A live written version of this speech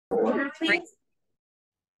order, please?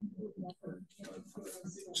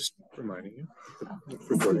 Just reminding you.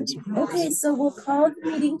 Recordings. Okay, so we'll call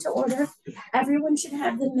the meeting to order. Everyone should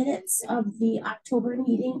have the minutes of the October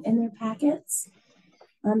meeting in their packets.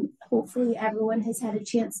 Hopefully everyone has had a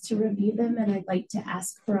chance to review them, and I'd like to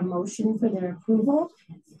ask for a motion for their approval.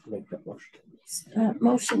 Make that motion.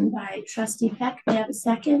 Motion by Trustee Peck. May I have a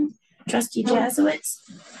second? Trustee Jazowitz.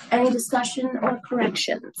 Any discussion or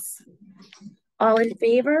corrections? All in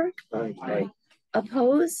favor? Aye.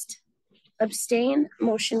 Opposed? Abstain?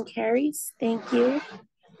 Motion carries. Thank you.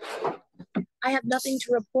 I have nothing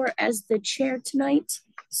to report as the chair tonight,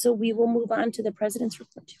 so we will move on to the president's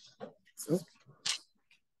report.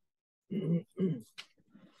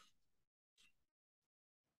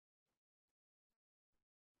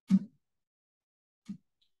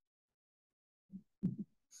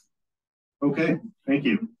 Okay, thank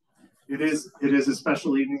you. It is a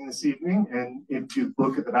special evening this evening, and if you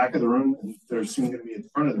look at the back of the room, and they're soon going to be at the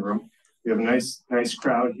front of the room, we have a nice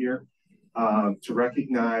crowd here to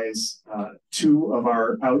recognize two of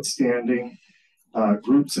our outstanding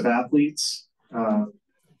groups of athletes.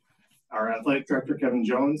 Our athletic director, Kevin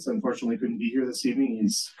Jones, unfortunately couldn't be here this evening.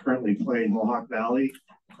 He's currently playing Mohawk Valley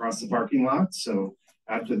across the parking lot. So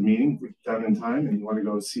after the meeting, we're done in time and you want to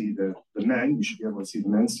go see the men, you should be able to see the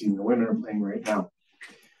men's team. The women are playing right now.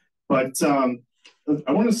 But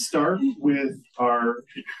I want to start with our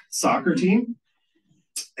soccer team.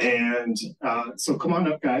 And so come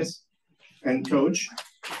on up, guys, and coach.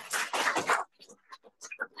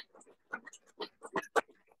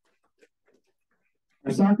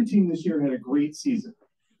 Our soccer team this year had a great season.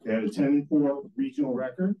 They had a 10-4 regional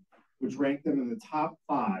record, which ranked them in the top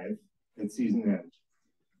 5 at season end.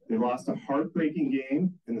 They lost a heartbreaking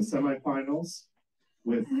game in the semifinals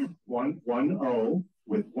with 1-0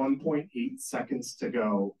 with 1.8 seconds to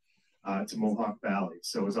go to Mohawk Valley.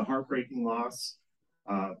 So it was a heartbreaking loss,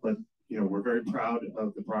 but you know, we're very proud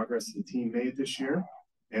of the progress the team made this year.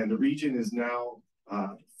 And the region is now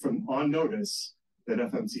on notice that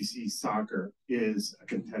FMCC soccer is a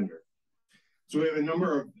contender. So we have a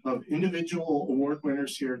number of individual award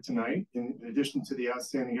winners here tonight. In addition to the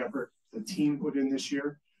outstanding effort the team put in this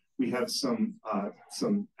year, we have some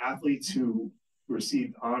athletes who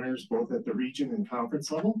received honors both at the region and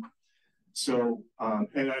conference level. So,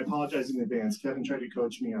 and I apologize in advance. Kevin tried to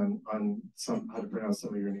coach me on how to pronounce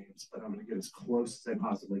some of your names, but I'm going to get as close as I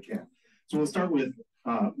possibly can. So we'll start with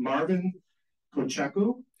Marvin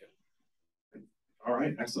Kocheku. All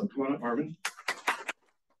right, excellent. Come on up, Marvin.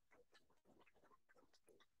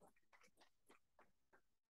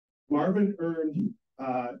 Marvin earned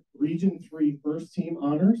Region 3 first team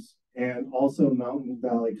honors and also Mountain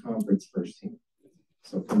Valley Conference first team.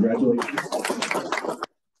 So congratulations.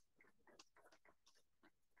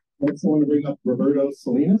 Next, I want to bring up Roberto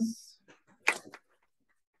Salinas.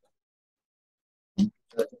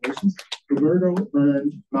 Congratulations. Roberto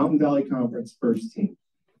earned Mountain Valley Conference first team.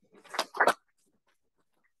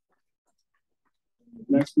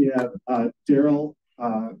 Next, we have Daryl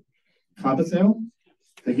Cabasel.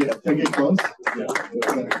 They get close. Yeah.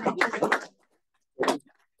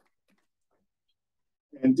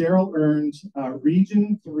 And Daryl earned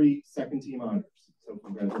Region 3 second team honors. So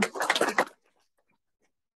congratulations.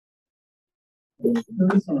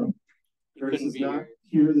 Curtis Arnold. Curtis is not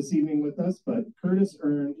here this evening with us, but Curtis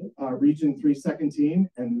earned Region 3 second team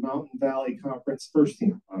and Mountain Valley Conference first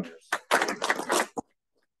team honors.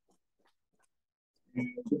 And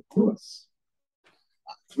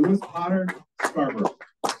Lewis Potter Scarborough.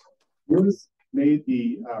 Lewis made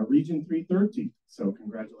the Region 3 third team, so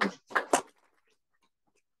congratulations.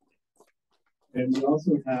 And we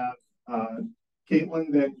also have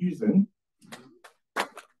Caitlin Van Heusen.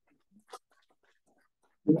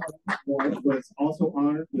 Was also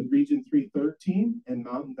honored with Region 3 third team and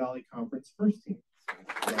Mountain Valley Conference first team.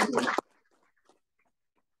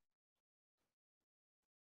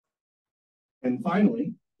 And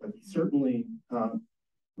finally, but certainly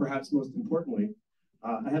perhaps most importantly,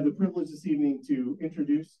 I have the privilege this evening to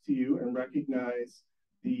introduce to you and recognize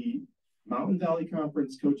the Mountain Valley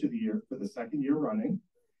Conference Coach of the Year for the second year running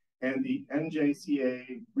and the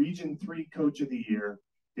NJCA Region 3 Coach of the Year,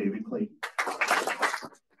 David Clayton.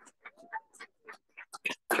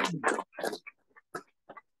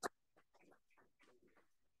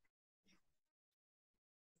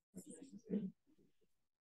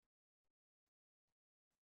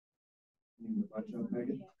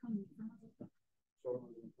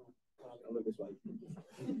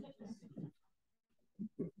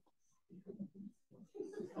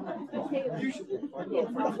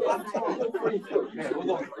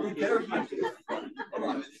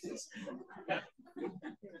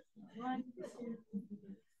 From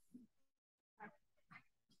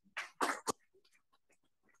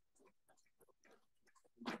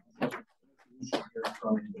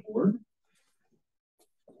the board.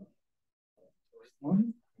 First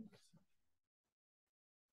one.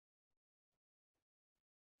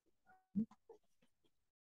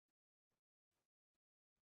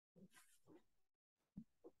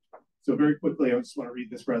 So very quickly, I just want to read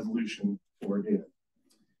this resolution for David.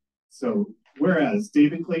 So whereas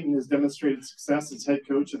David Clayton has demonstrated success as head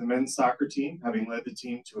coach of the men's soccer team, having led the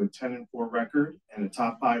team to a 10-4 record and a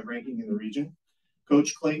top 5 ranking in the region,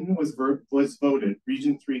 Coach Clayton was voted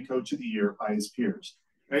Region 3 Coach of the Year by his peers.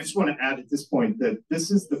 And I just want to add at this point that this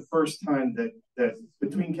is the first time that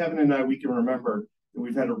between Kevin and I, we can remember that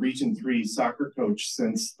we've had a Region 3 soccer coach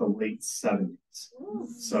since the late 70s.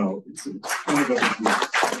 So it's kind of a big deal.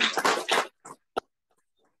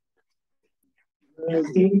 As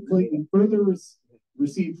David Clayton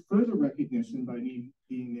received further recognition by being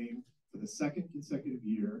named for the 2nd consecutive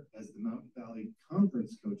year as the Mountain Valley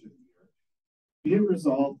Conference Coach of the Year, be it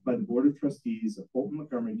resolved by the Board of Trustees of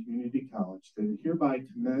Fulton-Montgomery Community College that it hereby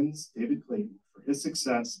commends David Clayton for his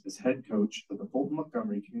success as head coach of the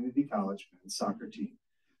Fulton-Montgomery Community College men's soccer team,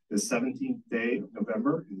 the 17th day of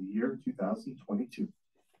November in the year 2022.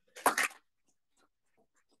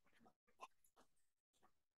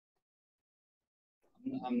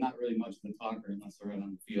 I'm not really much of a talker unless we're out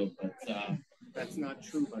on the field, but that's not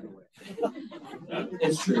true, by the way.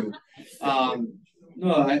 It's true.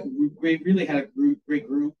 No, we really had a great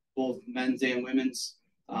group, both men's and women's.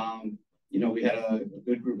 You know, we had a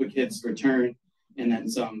good group of kids return, and then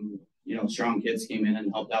some, you know, strong kids came in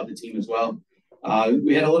and helped out the team as well.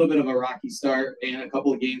 We had a little bit of a rocky start and a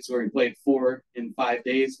couple of games where we played 4 in 5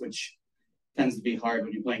 days, which tends to be hard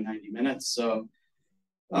when you're playing 90 minutes. So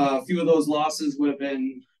a few of those losses would have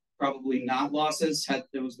been probably not losses had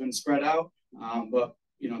those been spread out. But,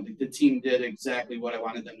 you know, the team did exactly what I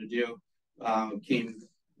wanted them to do. Came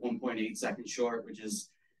 1.8 seconds short, which is,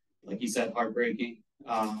 like you said, heartbreaking.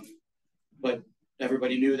 But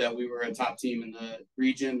everybody knew that we were a top team in the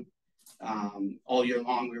region. All year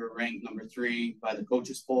long, we were ranked number 3 by the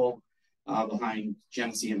coaches poll, behind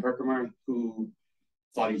Genesee and Herkimer, who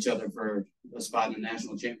fought each other for a spot in the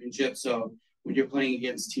national championship. So when you're playing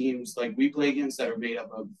against teams like we play against that are made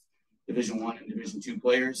up of Division I and Division II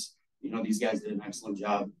players, you know, these guys did an excellent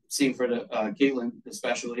job. Same for the Caitlin,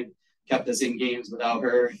 especially. Kept us in games. Without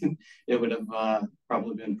her, it would have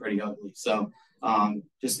probably been pretty ugly. So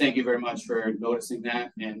just thank you very much for noticing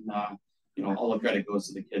that. And, you know, all the credit goes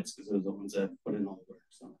to the kids because they're the ones that put in all the work.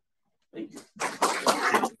 So thank you.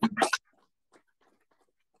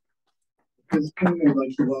 At this point, I'd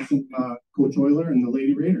like to welcome Coach Euler and the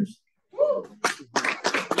Lady Raiders.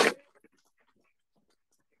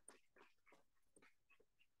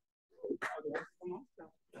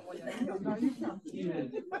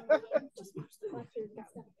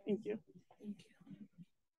 Thank you.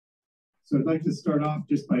 So I'd like to start off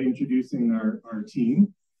just by introducing our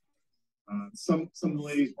team. Some of the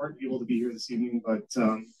ladies weren't able to be here this evening, but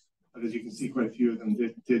as you can see, quite a few of them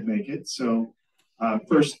did make it. So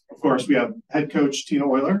first, of course, we have head coach Tina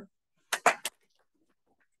Euler.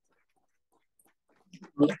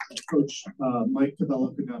 Coach Mike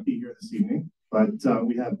Tabella could not be here this evening, but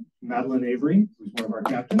we have Madeline Avery, who's one of our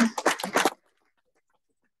captains.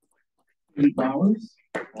 Lee Bowers,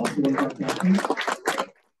 also one of our captains.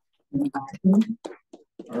 And Austin,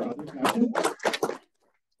 our other captain.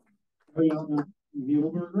 Ariana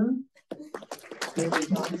Muehlberger, Stanley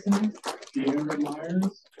Thompson, Deandra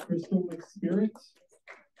Myers, Crystal McSpirit,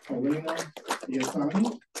 Elena Iasani.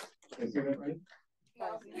 Did I say that right?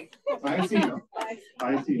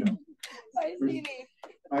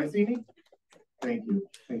 Iasini. Thank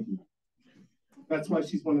you. That's why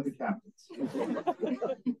she's one of the captains.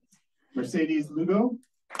 Mercedes Lugo,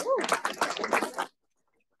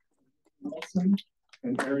 Nelson,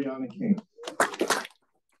 and Ariana King.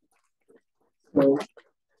 So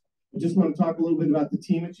I just want to talk a little bit about the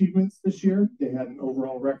team achievements this year. They had an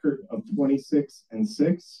overall record of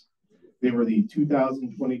 26-6. They were the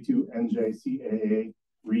 2022 NJCAA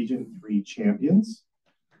Region 3 champions.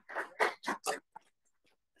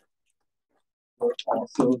 We're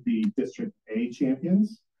also the District A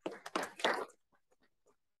champions.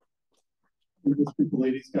 The district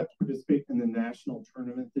ladies got to participate in the national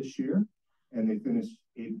tournament this year, and they finished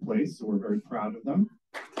 8th place, so we're very proud of them.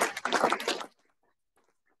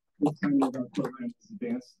 This time of our program has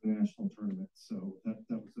advanced to the national tournament, so that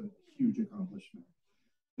was a huge accomplishment.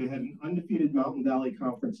 They had an undefeated Mountain Valley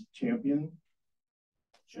Conference championship.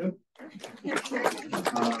 They were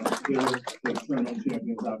the tournament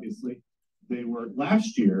champions, obviously.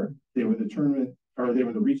 last year, they were the tournament, or they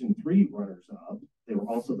were the Region 3 runners-up. They were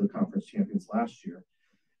also the conference champions last year.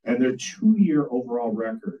 And their 2-year overall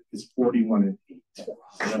record is 41-8. So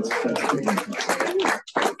that's pretty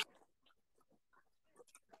impressive.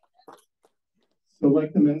 So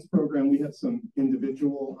like the men's program, we have some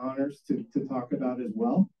individual honors to talk about as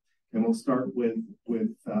well. And we'll start with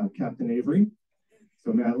Captain Avery.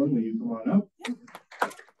 So Madeline, will you come on up?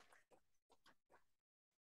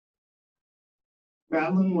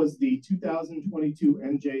 Madeline was the 2022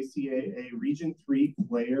 NJCAA Region 3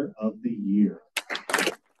 Player of the Year.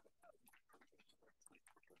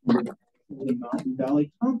 The Mountain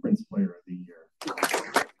Valley Conference Player of the Year.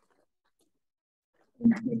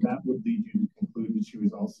 And that would lead you to conclude that she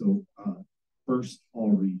was also first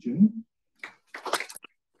all-region.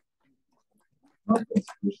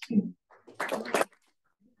 First team.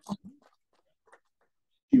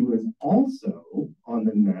 She was also on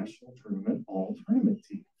the national tournament all-tournament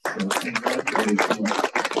team. So congratulations.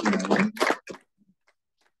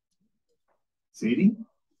 Sadie?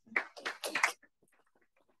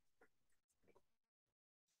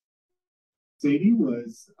 Sadie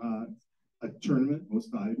was a tournament most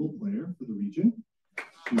valuable player for the region.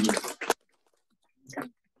 She was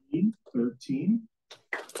 13.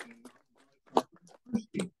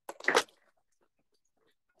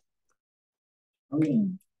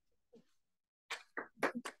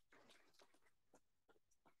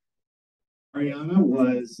 Ariana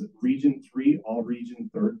was Region 3 all-region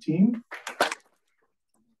third team.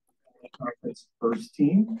 Conference first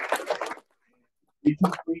team.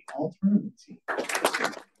 Region 3 all-tournament team.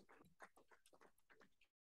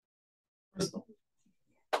 Crystal.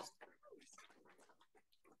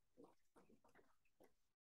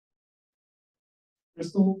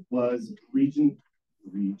 Crystal was Region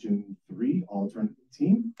 3 all-tournament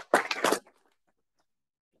team.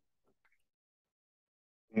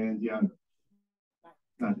 And Deandra.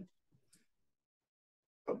 Not it.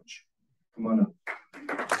 Coach, come on up.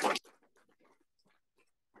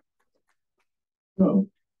 So,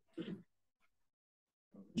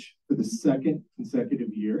 Coach, for the second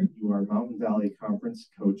consecutive year, you are Mountain Valley Conference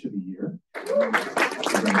Coach of the Year.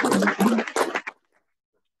 Congratulations.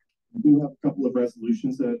 We do have a couple of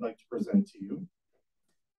resolutions that I'd like to present to you.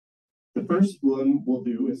 The first one we'll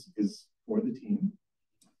do is for the team.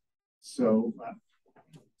 So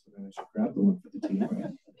then I should grab the one for the team,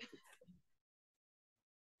 right?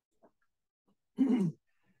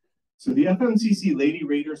 So the FMCC Lady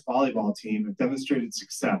Raiders volleyball team have demonstrated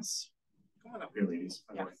success. Come on up here, ladies.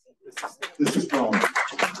 By the way. This is for all of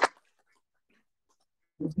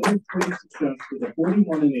you. Demonstrated success with a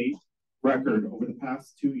 41-8 record over the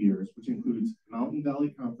past 2 years, which includes Mountain Valley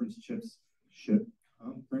Conference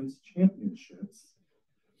Championships.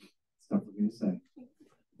 It's tough for me to say.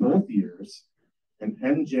 Both years, and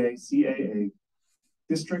NJCAA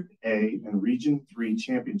District A and Region 3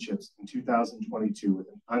 championships in 2022 with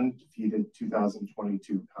an undefeated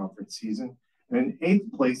 2022 conference season and an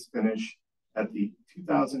 8th place finish at the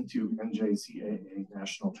 2002 NJCAA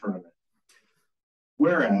National Tournament.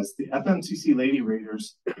 Whereas the FMCC Lady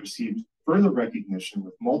Raiders received further recognition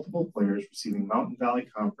with multiple players receiving Mountain Valley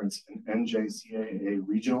Conference and NJCAA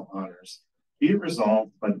regional honors, be it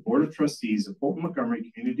resolved by the Board of Trustees of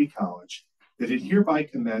Fulton-Montgomery Community College that it hereby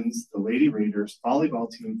commends the Lady Raiders volleyball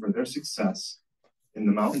team for their success in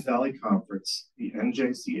the Mountain Valley Conference, the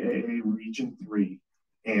NJCAA Region 3,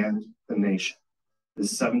 and the nation, the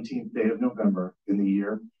 17th day of November in the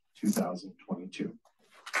year 2022.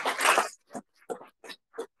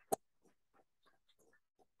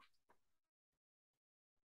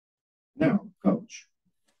 Now, Coach,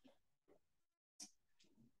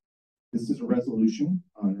 this is a resolution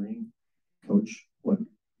honoring Coach Wood.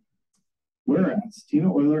 Whereas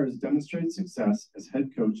Tina Euler has demonstrated success as head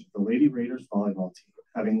coach of the Lady Raiders volleyball team,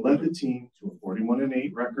 having led the team to a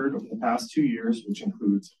 41-8 record over the past 2 years, which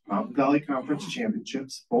includes Mountain Valley Conference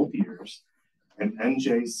championships both years, and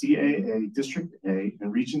NJCAA District A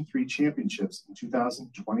and Region 3 championships in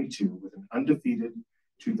 2022 with an undefeated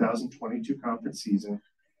 2022 conference season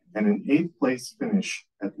and an 8th place finish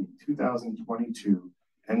at the 2022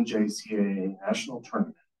 NJCAA National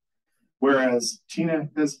Tournament. Whereas Tina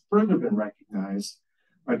has further been recognized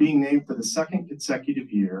by being named for the 2nd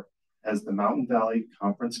consecutive year as the Mountain Valley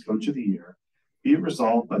Conference Coach of the Year, be it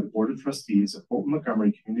resolved by the Board of Trustees of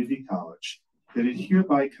Fulton-Montgomery Community College that it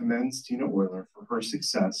hereby commends Tina Euler for her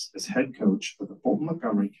success as head coach of the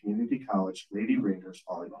Fulton-Montgomery Community College Lady Raiders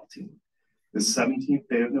volleyball team, the 17th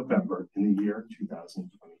day of November in the year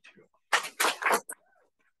 2022.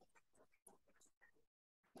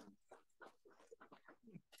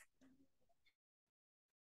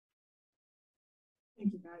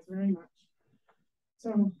 Thank you guys very much. So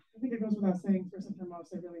I think it goes without saying, first and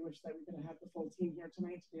foremost, I really wish that we could have had the full team here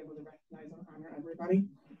tonight to be able to recognize and honor everybody.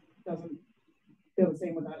 Doesn't feel the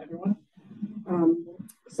same without everyone.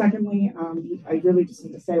 Secondly, I really just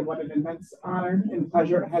need to say what an immense honor and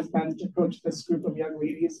pleasure it has been to coach this group of young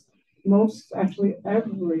ladies. Most, actually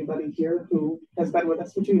everybody here who has been with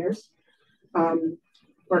us for 2 years.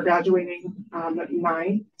 We're graduating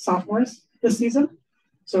 9 sophomores this season.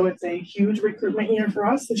 So it's a huge recruitment year for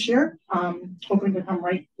us this year. Hoping to come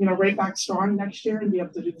right back strong next year and be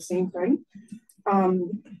able to do the same thing.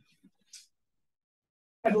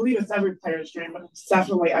 I believe it's every player's dream, but it's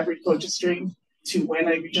definitely every coach's dream to win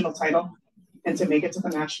a regional title and to make it to the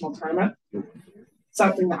national tournament.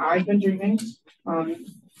 Something that I've been dreaming. I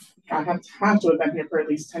have to have been here for at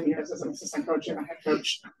least 10 years as an assistant coach and a head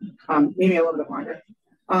coach, maybe a little bit longer.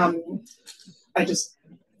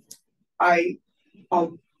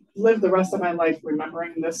 I'll live the rest of my life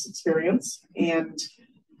remembering this experience, and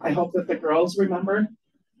I hope that the girls remember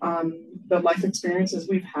the life experiences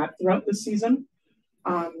we've had throughout this season,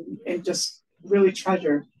 and just really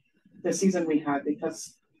treasure the season we had,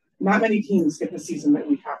 because not many teams get the season that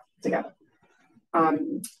we have together.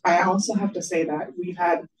 I also have to say that we've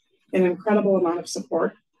had an incredible amount of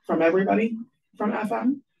support from everybody from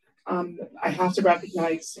FM. I have to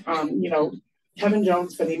recognize, Kevin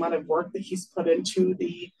Jones for the amount of work that he's put into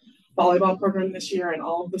the volleyball program this year, and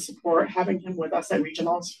all of the support. Having him with us at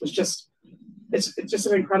regionals was it's just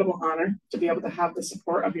an incredible honor to be able to have the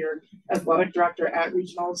support of your athletic director at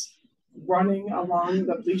regionals, running along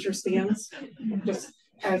the bleacher stands, just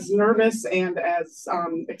as nervous and as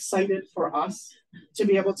excited for us to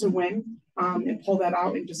be able to win and pull that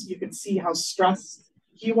out. And just, you could see how stressed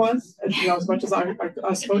he was, as much as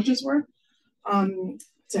us coaches were,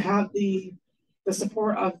 to have the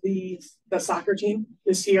support of the soccer team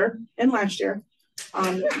this year and last year.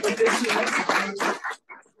 But this year,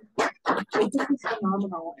 it was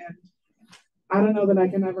phenomenal. And I don't know that I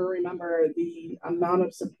can ever remember the amount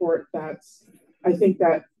of support that I think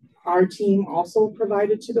that our team also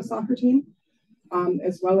provided to the soccer team,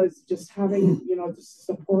 as well as just having, the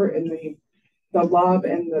support and the love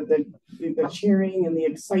and the cheering and the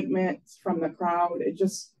excitement from the crowd.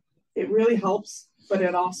 It really helps, but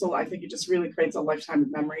it also, I think it just really creates a lifetime of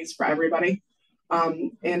memories for everybody.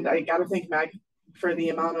 And I got to thank Meg for the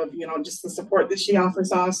amount of, just the support that she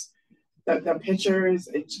offers us, the pictures.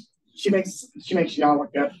 She makes you all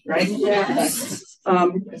look good, right? Yeah.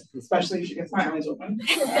 Especially if she gets my eyes open.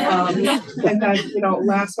 And then,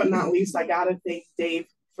 last but not least, I got to thank Dave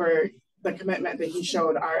for the commitment that he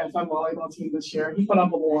showed our FM volleyball team this year. He put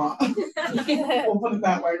up a lot. We'll put it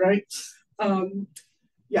that way, right?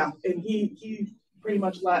 Yeah, and he pretty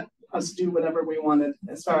much let us do whatever we wanted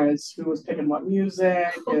as far as who was picking what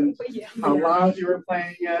music and how loud you were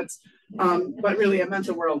playing it. But really, it meant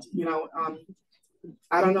the world.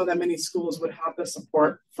 I don't know that many schools would have the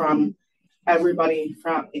support from everybody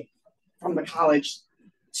from the college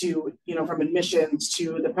to, from admissions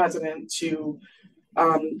to the president to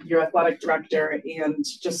your athletic director and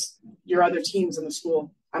just your other teams in the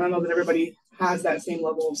school. I don't know that everybody has that same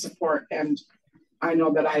level of support, and I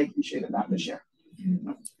know that I appreciated that this year.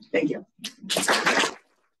 Thank you.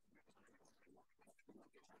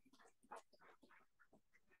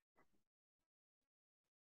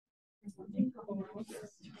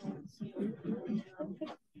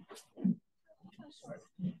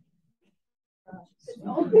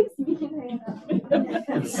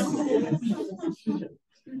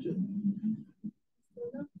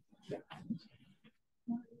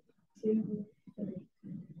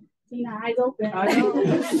 Tina, eyes open. I know.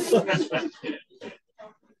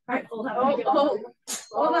 All right, hold on.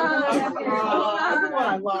 Hold on.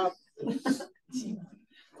 I love.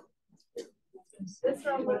 This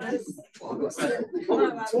one was.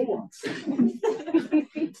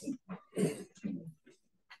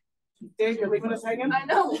 Dave, you're leaving us hanging? I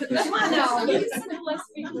know. Come on now. You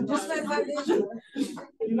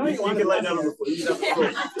know you want can to lay down on the floor. You can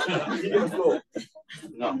have the floor.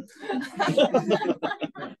 No.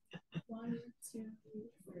 1, 2,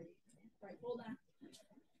 3. Right, hold on.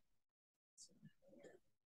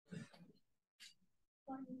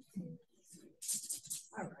 1, 2, 3.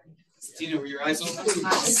 All right. Tina, were your eyes open?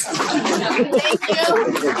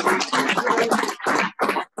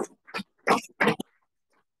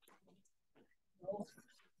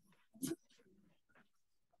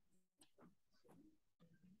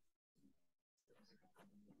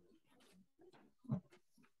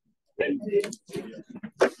 Thank you.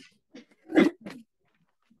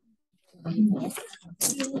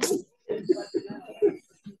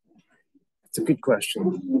 It's a good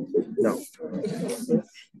question. No.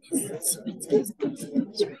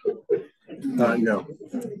 No.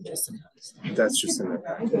 That's just in it.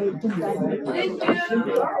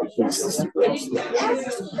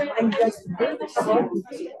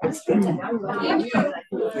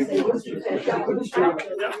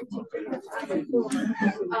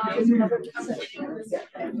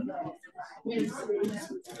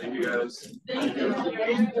 Thank you, guys.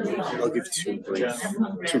 I'll give two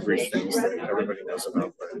brief things that everybody knows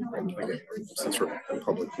about, but again, since we're in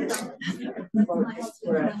public use.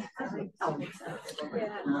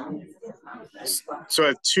 So I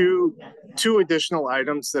have two additional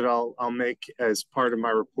items that I'll make as part of my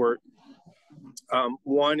report.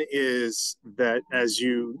 One is that, as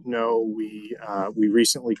you know, we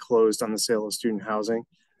recently closed on the sale of student housing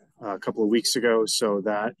a couple of weeks ago, so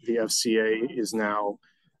that the FCA is now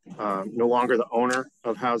no longer the owner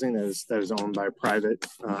of housing that is owned by a private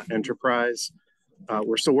enterprise.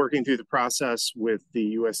 We're still working through the process with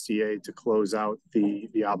the USDA to close out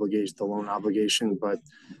the obligation, the loan obligation, but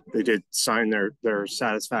they did sign their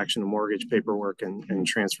satisfaction of mortgage paperwork and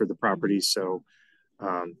transfer the property. So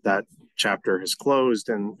that chapter has closed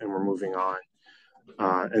and we're moving on.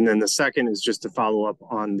 And then the second is just to follow up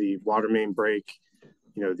on the water main break.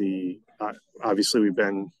 You know, obviously we've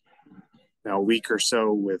been now a week or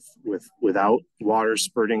so without water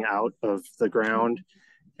spurting out of the ground,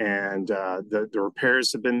 and the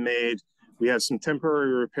repairs have been made. We have some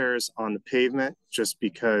temporary repairs on the pavement just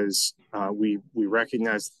because we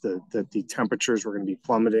recognize that the temperatures were going to be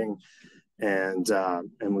plummeting, and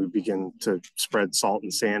we begin to spread salt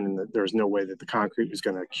and sand, and that there's no way that the concrete was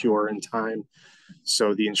going to cure in time.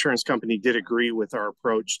 So the insurance company did agree with our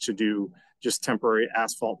approach to do just temporary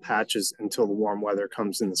asphalt patches until the warm weather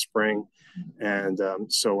comes in the spring. And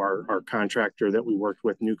so our contractor that we worked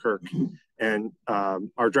with, Newkirk, and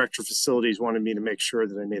our director of facilities wanted me to make sure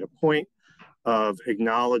that I made a point of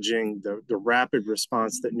acknowledging the rapid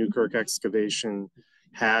response that Newkirk Excavation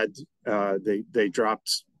had. They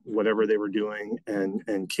dropped whatever they were doing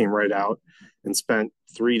and came right out and spent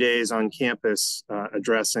 3 days on campus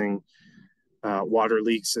addressing water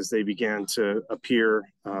leaks as they began to appear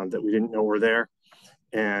that we didn't know were there.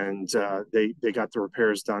 And they got the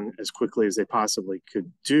repairs done as quickly as they possibly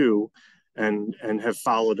could do, and have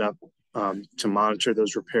followed up to monitor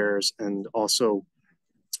those repairs and also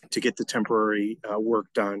to get the temporary work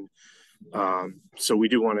done. So we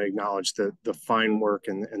do want to acknowledge the fine work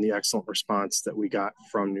and the excellent response that we got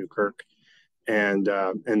from Newkirk, and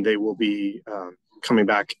they will be coming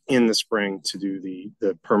back in the spring to do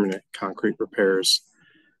the permanent concrete repairs.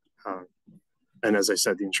 And as I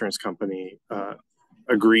said, the insurance company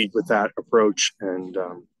agreed with that approach, and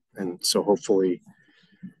so hopefully,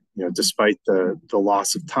 you know, despite the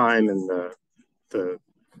loss of time and the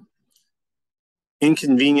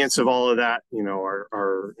inconvenience of all of that, you know,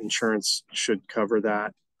 our insurance should cover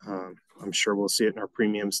that. I'm sure we'll see it in our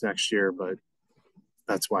premiums next year, but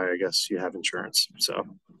that's why I guess you have insurance. So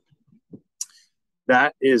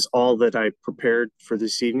that is all that I prepared for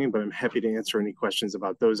this evening, but I'm happy to answer any questions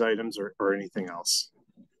about those items or anything else.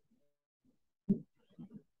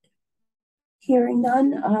 Hearing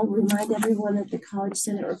none, I'll remind everyone that the College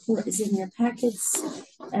Senate report is in your packets,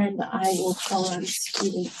 and I will call on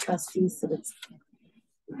student trustees.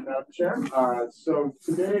 Madam Chair, so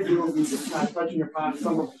today we will be just kind of touching upon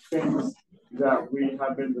some of the things that we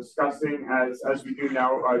have been discussing as we do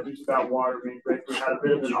now due to that water main break. We had a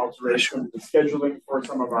bit of an alteration in the scheduling for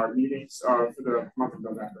some of our meetings for the month of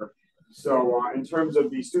November. So in terms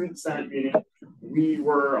of the student senate meeting, we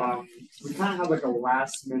kind of had like a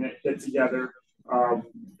last minute get together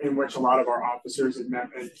in which a lot of our officers and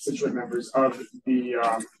constituent members of the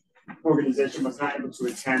organization was not able to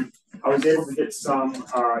attend. I was able to get some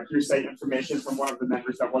hearsay information from one of the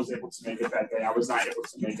members that was able to make it that day. I was not able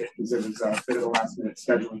to make it because it was a bit of a last minute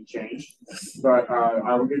scheduling change. But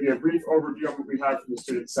I will give you a brief overview of what we had from the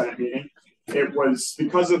student senate meeting. It was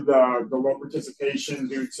because of the low participation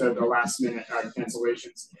due to the last minute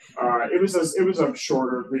cancellations. It was a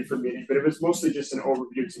shorter, briefer meeting, but it was mostly just an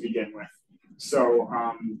overview to begin with. So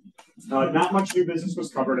not much new business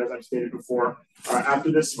was covered, as I've stated before.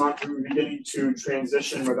 After this month, we will be beginning to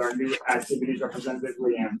transition with our new activities representative,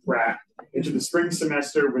 Leanne Pratt, into the spring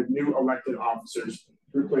semester with new elected officers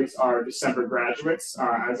to replace our December graduates.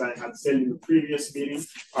 As I had stated in the previous meeting,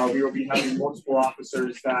 we will be having multiple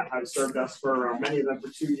officers that have served us for many of them for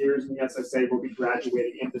 2 years, and the SSA will be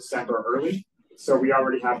graduating in December early. So we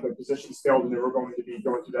already have the positions filled, and then we're going to be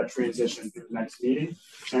going through that transition in the next meeting.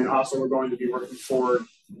 And also we're going to be working forward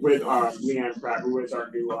with Leanne Pratt, who is our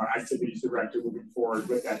new activities director, moving forward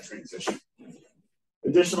with that transition.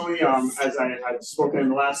 Additionally, as I had spoken in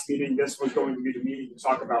the last meeting, this was going to be the meeting to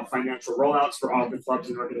talk about financial rollouts for all the clubs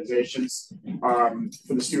and organizations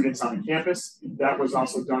for the students on the campus. That was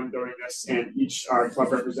also done during this, and each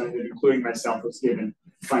club representative, including myself, was given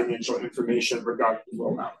financial information regarding the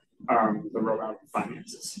rollout of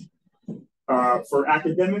finances. For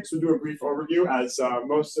academics, we'll do a brief overview. As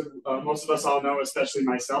most of us all know, especially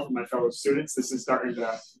myself and my fellow students, this is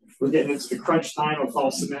we're getting into the crunch time of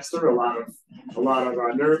fall semester. A lot of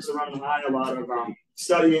nerves are running high. A lot of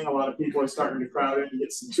studying. A lot of people are starting to crowd in and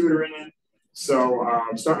get some tutoring in. So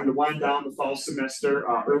starting to wind down the fall semester.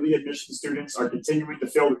 Early admission students are continuing to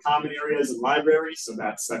fill the common areas and libraries, so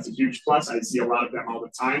that's a huge plus. I see a lot of them all the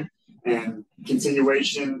time. And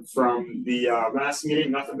continuation from the last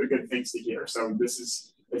meeting, nothing but good things to hear. So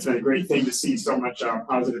it's been a great thing to see so much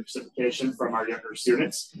positive reciprocation from our younger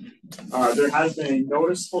students. There has been a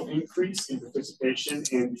noticeable increase in participation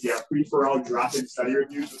in the free-for-all drop-in study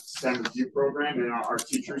reviews with the STEM review program, and our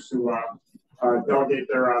teachers who delegate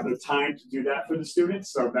their time to do that for the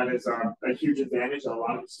students. So that is a huge advantage. A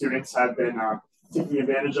lot of the students have been taking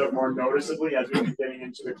advantage of more noticeably as we've been getting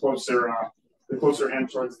into the closer end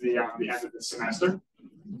towards the end of the semester.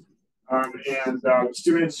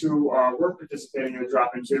 Students who were participating in the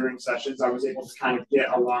drop-in tutoring sessions, I was able to kind of get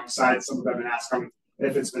alongside some of them and ask them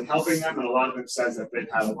if it's been helping them, and a lot of them says that they've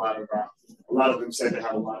had a lot of them say they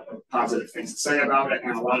have a lot of positive things to say about it,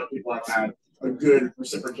 and a lot of people have had a good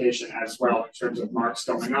reciprocation as well in terms of marks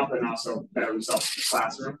going up and also better results in the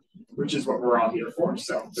classroom, which is what we're all here for.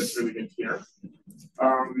 So that's really good to hear.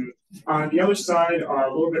 On the other side, a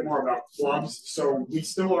little bit more about clubs. So we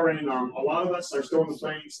still are in, a lot of us are still in the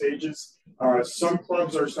planning stages. Some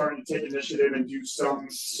clubs are starting to take initiative and do some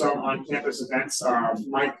on-campus events.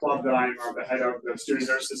 My club that I'm the head of, the Student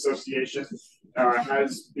Nurse Association,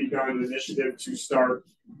 has begun an initiative to start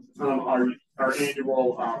our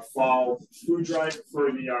annual fall food drive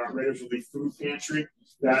for the Raiders Relief Food Pantry.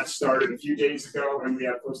 That started a few days ago, and we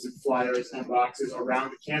have posted flyers and boxes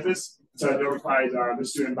around the campus to notify the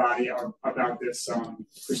student body about this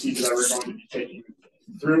procedure that we're going to be taking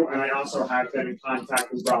through. And I also have been in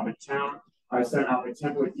contact with Robin Town. I sent out a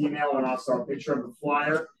template email and also a picture of the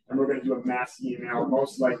flyer, and we're going to do a mass email,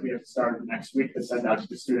 most likely at the start of next week, to send out to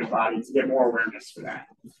the student body to get more awareness for that.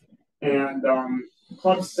 And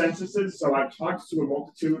club censuses. So I've talked to a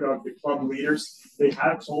multitude of the club leaders. They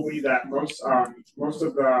have told me that most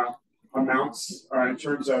of the amounts in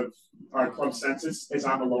terms of our club census is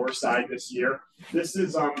on the lower side this year. This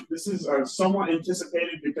is somewhat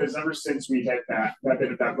anticipated because ever since we hit that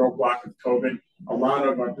bit of that roadblock of COVID, a lot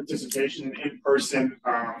of participation in in-person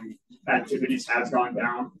activities has gone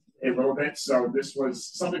down a little bit. So this was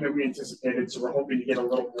something that we anticipated. So we're hoping to get a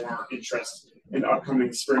little more interest in the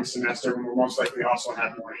upcoming spring semester, when we'll most likely also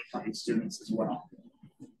have more incoming students as well.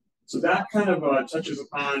 So that kind of touches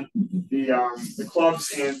upon the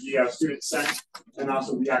clubs and the student senate, and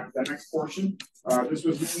also the academics portion. This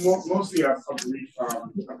was mostly a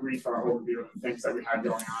brief overview of the things that we had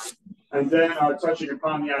going on. And then touching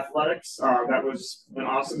upon the athletics, that was an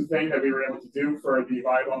awesome thing that we were able to do for the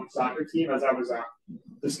volleyball and soccer team. As I was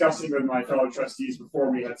discussing with my fellow trustees before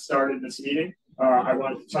we had started this meeting, I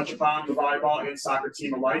wanted to touch upon the volleyball and soccer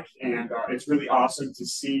team alike, and it's really awesome to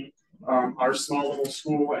see our small little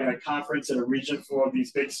school and a conference in a region full of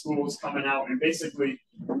these big schools coming out and basically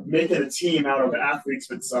making a team out of athletes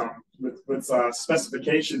with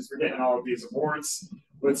specifications for getting all of these awards.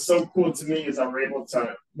 What's so cool to me is that we're able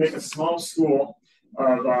to make a small school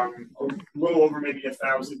of a little over maybe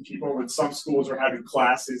 1,000 people, when some schools are having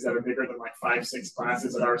classes that are bigger than like 5-6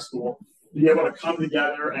 classes at our school. Be able to come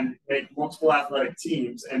together and make multiple athletic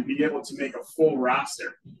teams and be able to make a full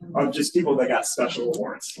roster of just people that got special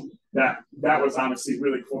awards. That was honestly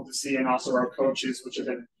really cool to see. And also our coaches, which have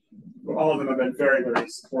been, all of them have been very, very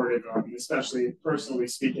supportive, especially personally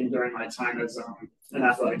speaking during my time as an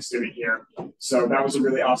athletic student here. So that was a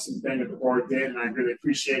really awesome thing that the board did, and I really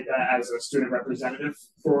appreciate that as a student representative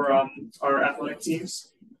for our athletic teams.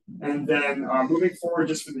 And then moving forward,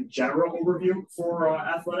 just for the general overview for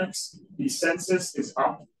athletics, the census is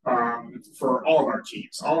up for all of our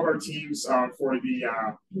teams. All of our teams for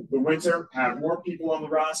the winter have more people on the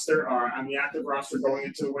roster, on the active roster going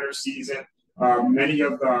into the winter season. Many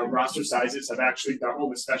of the roster sizes have actually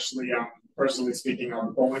doubled, especially personally speaking on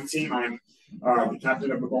the bowling team. I'm the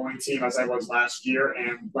captain of the bowling team, as I was last year.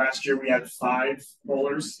 And last year we had 5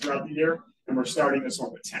 bowlers throughout the year, and we're starting this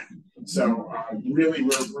one with 10. So really,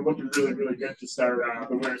 we're looking really, really good to start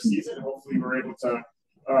the winter season. Hopefully we're able to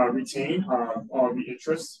retain all of the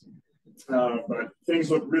interest. But things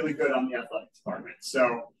look really good on the athletic department.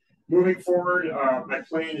 So moving forward, my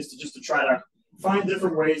plan is to try to find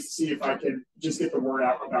different ways to see if I can just get the word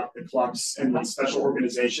out about the clubs and the special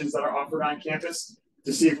organizations that are offered on campus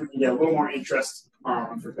to see if we can get a little more interest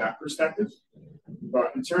from that perspective.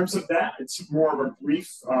 But in terms of that, it's more of a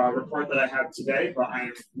brief report that I have today, but I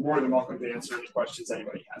am more than welcome to answer any questions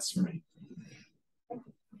anybody has for me.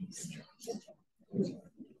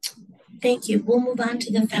 Thank you. We'll move on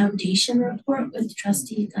to the foundation report with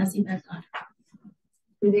Trustee Ghazi Berkar.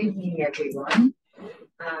 Good evening, everyone.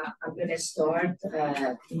 I'm going to start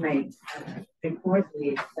my report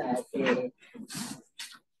with the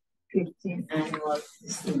 15th Annual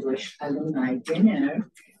Distinguished Alumni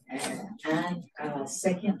Dinner and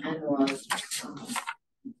second annual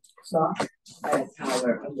Clock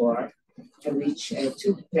Tower Award, which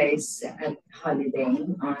took place at Holiday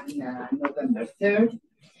Inn on November 3rd.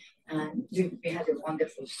 And we had a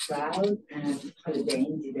wonderful crowd, and Holiday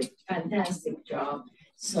Inn did a fantastic job.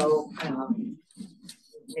 So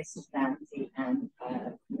Mrs. Nancy and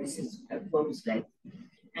Mrs. Bosley.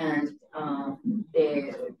 And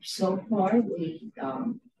so far, we,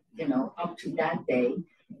 up to that day,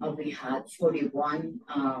 we had 41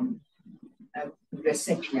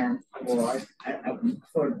 recipient award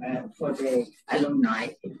for the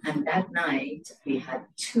alumni. And that night, we had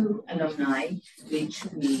 2 alumni, which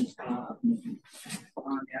we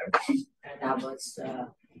honored. And that was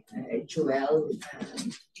Joel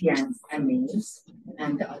Tian Amis,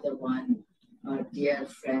 and the other one, our dear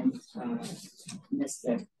friend,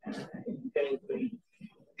 Mr. Gregory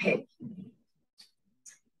Peck.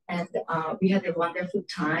 And we had a wonderful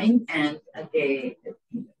time, and the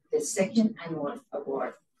second annual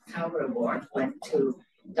award, Tower Award, went to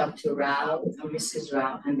Dr. Rao, Mrs.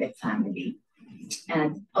 Rao, and their family.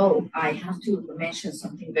 And I have to mention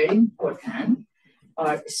something very important.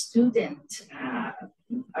 Our student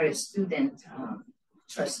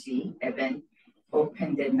trustee, Evan,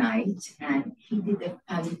 opened the night, and he did a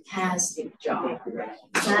fantastic job.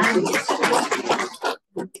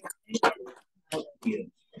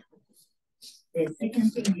 The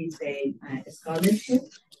second thing is a scholarship,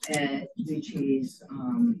 which is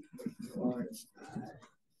for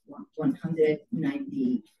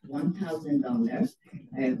 $191,000.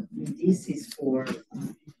 This is for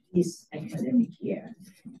this academic year.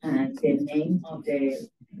 And the name of the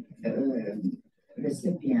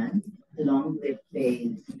recipient, along with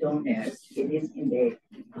the donors, it is in the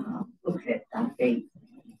booklet that they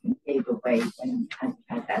gave away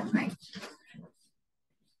at that night.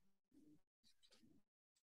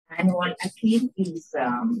 Annual appeal is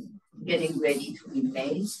getting ready to be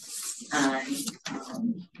made, and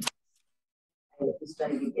it's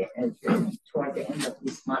going to be toward the end of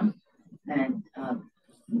this month. And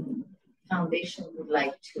Foundation would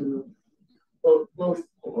like to both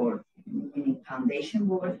board, meaning Foundation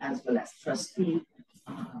board as well as trustee,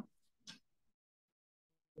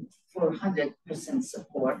 for 100%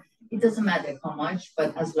 support. It doesn't matter how much,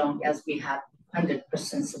 but as long as we have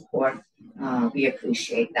 100% support, we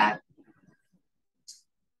appreciate that.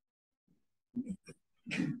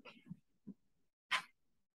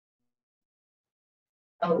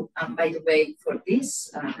 By the way, for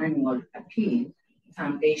this annual appeal,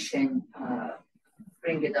 Foundation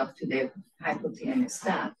bring it up to the faculty and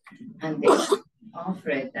staff, and they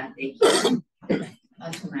offer that they can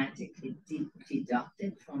automatically deduct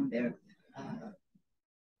it from their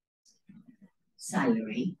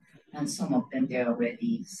salary, and some of them, they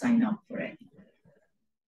already sign up for it.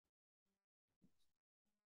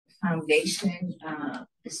 Foundation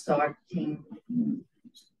starting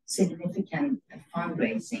significant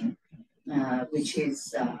fundraising, which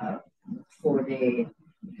is for the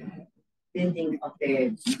building of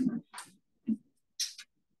the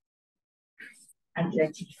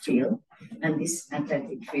athletic field. And this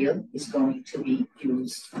athletic field is going to be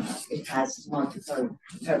used, it has multiple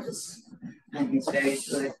purposes, and it's very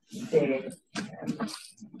good. The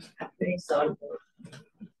appraisal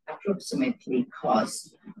approximately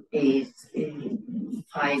cost is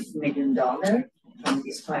 $5 million. From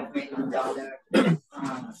this $5 million,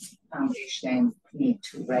 Foundation need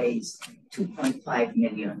to raise $2.5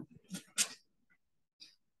 million.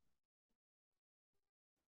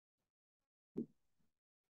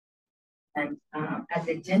 And at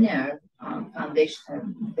the dinner,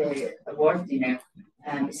 Foundation, the award dinner,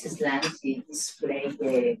 Mrs. Lancy displayed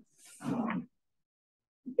the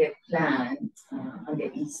plan on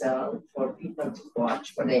the easel for people to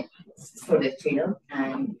watch for the field,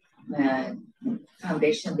 and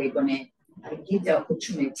Foundation, they're gonna give the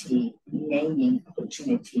opportunity, naming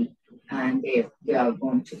opportunity, and they are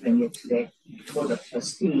going to bring it to the Board of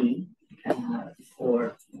Trustees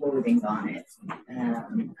for voting on it.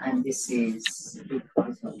 And this is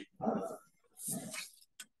because of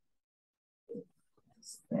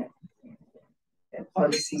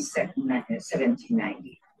policy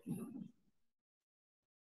 1790.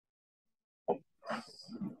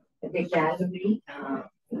 The gallery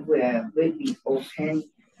will be open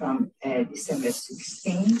from December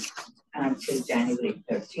 16th until January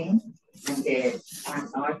 13th. And the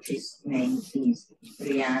artist's name is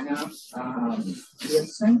Brianna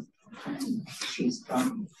Wilson, and she's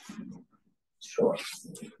from Shore.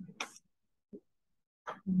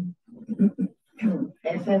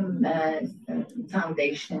 FM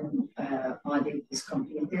Foundation audit is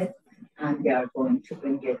completed, and they are going to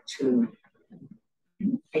bring it to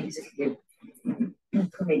executive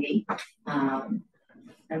committee, and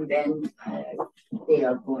then they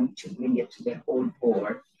are going to bring it to the whole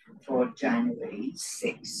board for January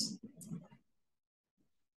 6th.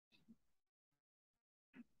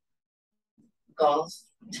 Golf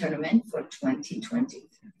tournament for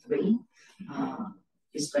 2023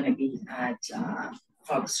 is going to be at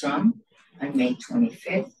Fox Run on May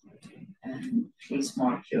 25th. And please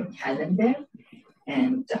mark your calendar.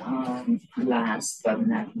 And last but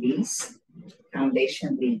not least,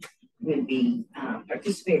 Foundation will be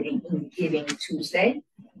participating in Giving Tuesday,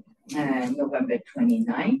 November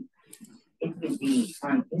 29th. It will be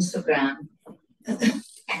on Instagram,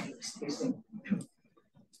 excuse me,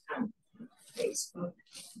 Facebook,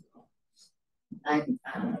 and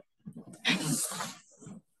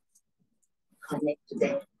connect to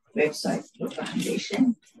the website for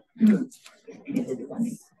Foundation. If anybody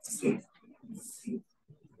wants to give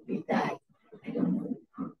with that, I don't know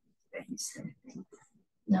if he said anything.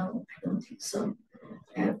 No, I don't think so.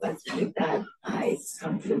 But with that, I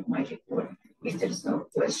conclude my report. If there's no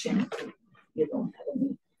question, you don't have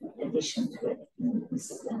any addition to it,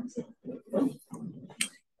 Mrs. Lancy. The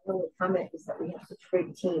only comment is that we have such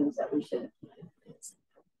great teams that we should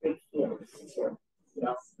great fields to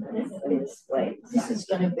display. This is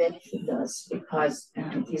going to benefit us because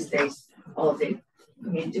these days all the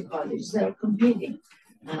community colleges are competing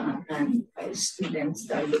and students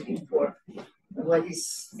are looking for what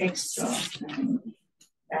is extra, and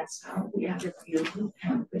that's how we have a beautiful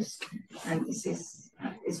campus, and this is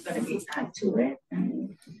going to be added to it.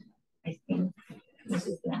 And I think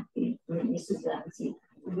Mrs. Lancy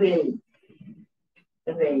will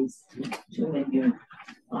raise 2 million.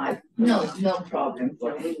 No problem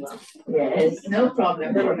for her. Yes, no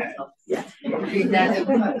problem for her. Yeah. With that,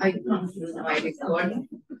 I conclude my report,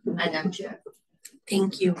 Madam Chair.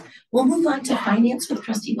 Thank you. We'll move on to finance with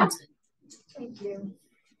Trustee Wilson. Thank you.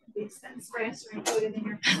 The expense graphs are included in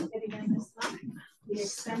your packet again this month. The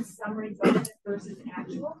expense summary budget versus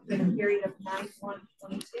actual for the period of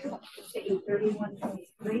 9/1/22 to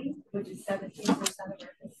 8/31/23, which is 17% of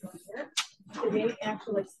our fiscal year. Today,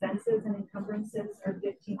 actual expenses and encumbrances are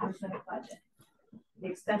 15% of budget. The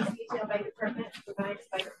expense detail by department provides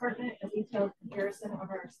by department a detailed comparison of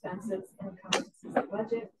our expenses and encumbrances of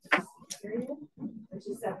budget period, which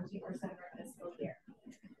is 17% of our fiscal year.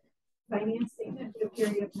 Finance statement for the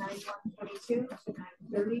period of 9/1/22 to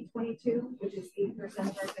 9/30/22, which is 8%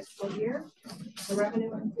 of our fiscal year. The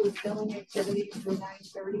revenue includes billing activities through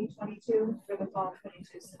 9/30/22 for the fall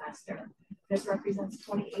 22 semester. This represents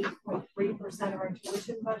 28.3% of our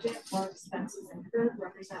tuition budget, while expenses incurred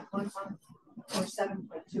represent 1 month or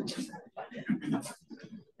 7.2% of budget.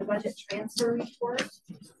 The budget transfer report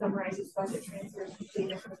summarizes budget transfers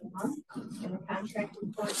completed for the month, and the contract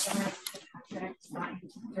report summarizes the contract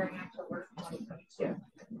signed during October 2022.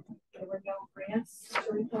 There were no grants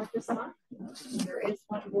to report this month. There is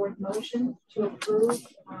one board motion to approve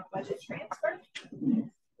budget transfer.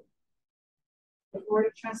 The Board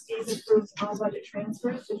of Trustees approves all budget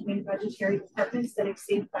transfers between budgetary departments that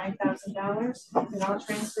exceed $5,000 and all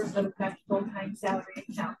transfers that affect full-time salary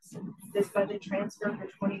accounts. This budget transfer for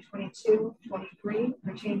 2022-23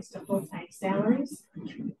 pertains to full-time salaries.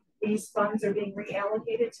 These funds are being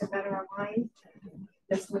reallocated to better align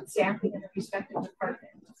this with staffing in the respective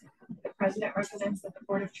department. The President recommends that the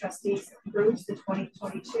Board of Trustees approves the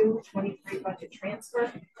 2022-23 budget transfer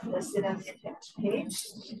listed on the attached page.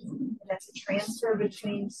 And that's a transfer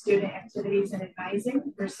between student activities and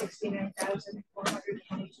advising for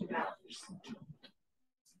 $69,422.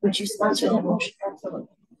 Would you sponsor that motion?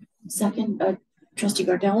 Absolutely. Second, Trustee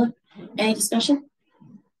Gardella. Any discussion?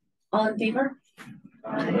 All in favor?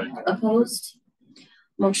 Aye. Opposed?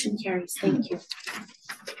 Motion carries. Thank you.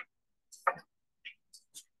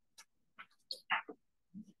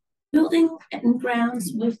 Building and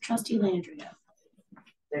grounds with Trustee Landria.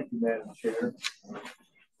 Thank you, Madam Chair.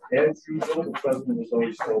 As usual, the president has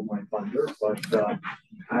always stole my thunder, but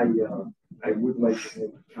I would like to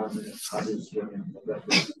make a comment, obviously, on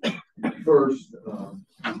November 1st,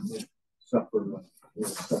 suffer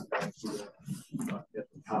was stuck back here at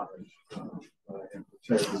the college. But I have to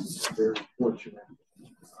tell you, I'm very fortunate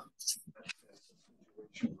that the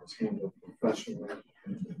situation was handled professionally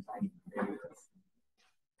and in a timely manner.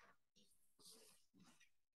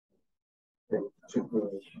 Pay particular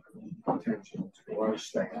attention to our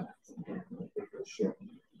staff and the leadership.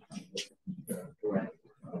 Grant,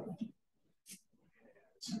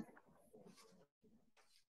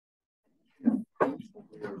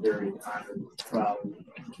 we are very honored and proud of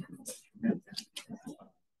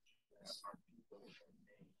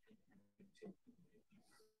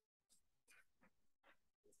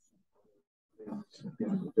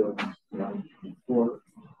in the buildings before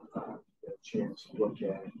a chance to look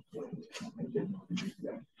at it, and I didn't do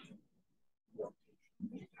that.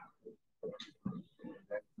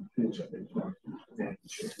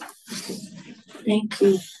 Thank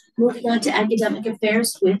you. Moving on to academic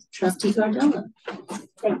affairs with Trustee Gardella.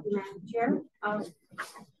 Thank you, Madam Chair.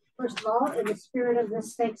 First of all, in the spirit of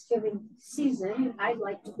this Thanksgiving season, I'd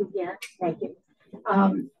like to begin, thank you,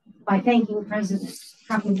 by thanking President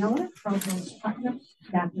Miller, Provost Putnam,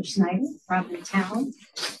 Dr. Snyder, Robin Town,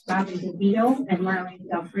 Robin DeVito, and Marlene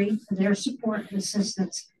Guthrie for their support and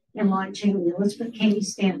assistance in launching the Elizabeth Cady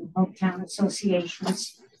Stanton Hometown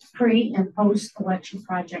Association's pre- and post-election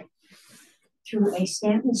project through a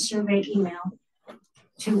Stanton survey email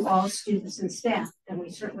to all students and staff. And we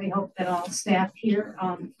certainly hope that all staff here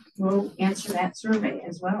will answer that survey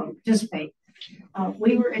as well and participate.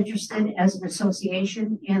 We were interested as an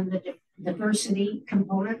association in the diversity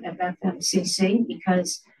component of FMCC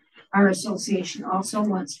because our association also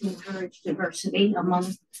wants to encourage diversity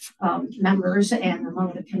among members and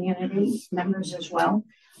among the community members as well.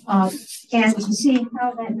 And to see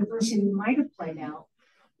how that diversity might have played out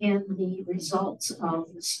in the results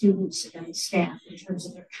of the students and staff in terms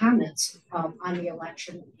of their comments on the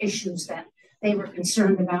election issues that they were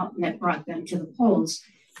concerned about and that brought them to the polls.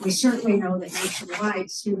 We certainly know that nationwide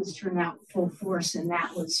students turned out full force, and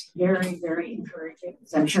that was very, very encouraging,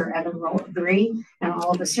 as I'm sure Evan will agree, and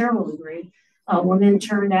all of us here will agree. Women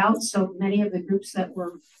turned out, so many of the groups that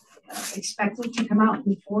were expected to come out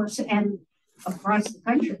in force and across the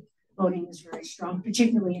country. Voting is very strong,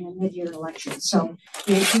 particularly in a mid-year election. So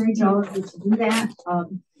we encourage all of you to do that.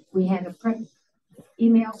 We had a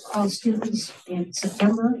email to all students in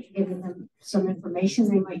September, giving them some information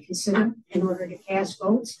they might consider in order to cast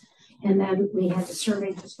votes. And then we had the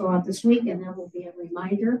survey just go out this week, and there will be a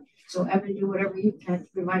reminder. So Evan, do whatever you can to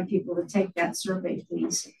remind people to take that survey,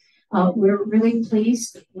 please. We're really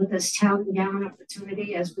pleased with this town and gown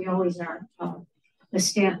opportunity, as we always are. The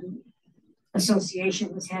Stanton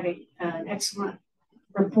Association was having an excellent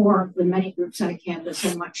rapport with many groups on campus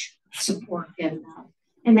and much support in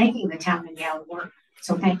making the town and gown work.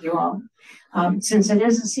 So thank you all. Since it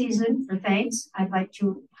is a season for thanks, I'd like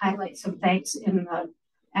to highlight some thanks in the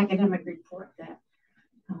academic report that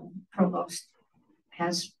Provost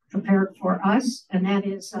has prepared for us. And that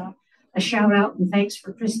is a shout out and thanks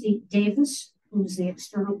for Christy Davis, who's the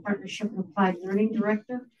External Partnership and Applied Learning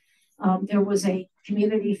Director. There was a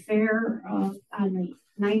community fair on the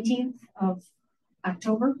 19th of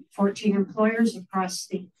October. 14 employers across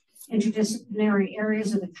the interdisciplinary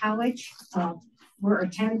areas of the college were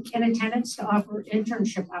in attendance to offer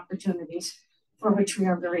internship opportunities, for which we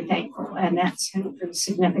are very thankful, and that's increased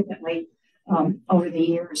significantly over the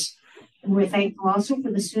years. And we're thankful also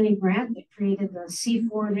for the SUNY grant that created the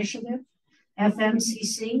C4 initiative.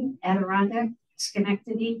 FMCC, Adirondack,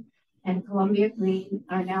 Schenectady, and Columbia Green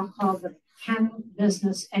are now called the Cannon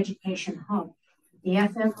Business Education Hub. The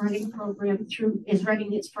FM is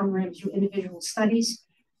running its program through individual studies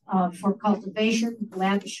for cultivation,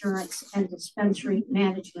 lab assurance, and dispensary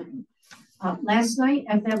management. Last night,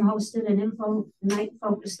 FM hosted an info night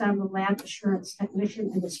focused on the lab assurance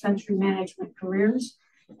technician and dispensary management careers.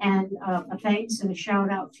 And a thanks and a shout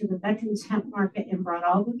out to the Veterans Hemp Market in Broad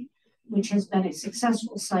Albany, which has been a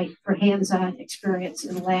successful site for hands-on experience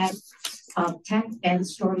in lab tech and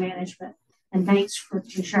store management. And thanks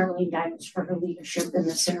to Charlene Diamonds for her leadership in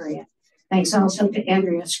this area. Thanks also to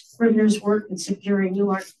Andrea Scribner's work in securing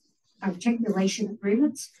new articulation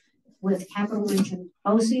agreements with Capital Region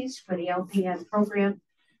BOCES for the LPN program.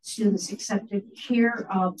 Students accepted here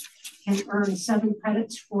can earn 7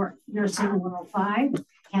 credits for Nursing 105.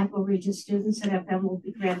 Capital Region students at FM will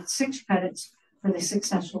be granted 6 credits for the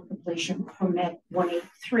successful completion for Med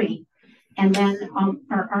 183. And then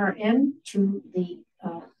our RN to the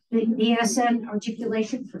BSN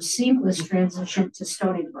articulation for seamless transition to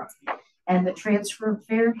Stony Brook. And the transfer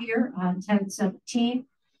fair here on 10/17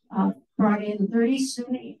 brought in 30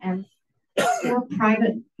 SUNY and 4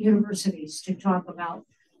 private universities to talk about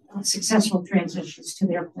successful transitions to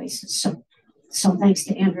their places. So thanks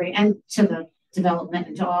to Andrea and to the development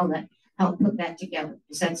and to all that helped put that together,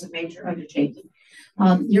 because that's a major undertaking.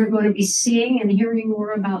 You're going to be seeing and hearing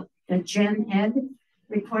more about the Gen Ed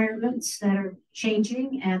requirements that are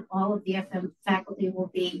changing, and all of the FM faculty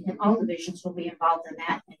will be, in all divisions will be involved in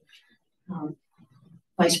that.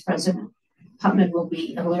 Vice President Putman will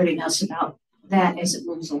be alerting us about that as it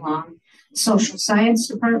moves along. Social Science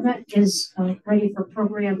Department is ready for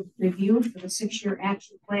program review for the 6-year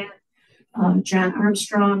action plan. John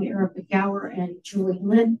Armstrong, Erica Gower, and Julie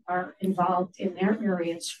Lynn are involved in their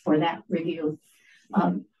areas for that review.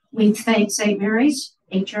 We thank St. Mary's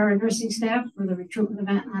HR and nursing staff for the recruitment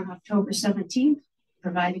event on October 17th,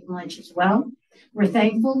 providing lunch as well. We're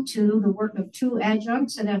thankful to the work of 2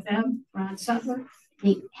 adjuncts at FM, Ron Sutler,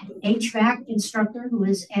 the HVAC instructor, who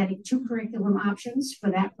is adding 2 curriculum options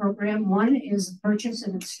for that program. One is the purchase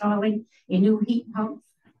and installing a new heat pump,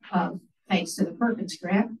 thanks to the Perkins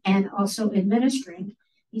grant, and also administering.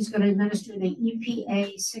 He's going to administer the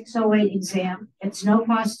EPA 608 exam. It's no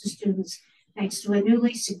cost to students, thanks to a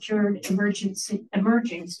newly secured emerging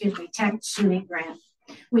tech SUNY grant.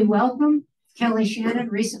 We welcome Kelly Shannon,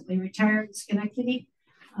 recently retired in Schenectady,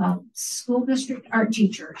 school district art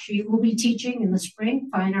teacher. She will be teaching in the spring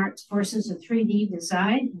fine arts courses in 3D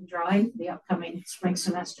design and drawing for the upcoming spring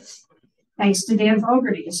semester. Thanks to Dan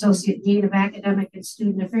Fogarty, Associate Dean of Academic and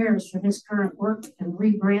Student Affairs, for his current work and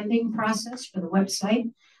rebranding process for the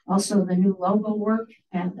website, also the new logo work.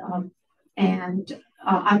 And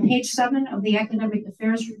on page 7 of the Academic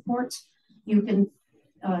Affairs reports, you can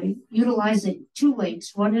utilize 2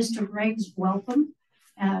 links. One is to Greg's welcome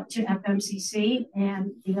to FMCC,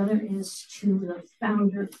 and the other is to the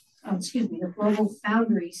the Global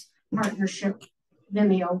Foundries Partnership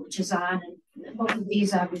Vimeo, which is on. And both of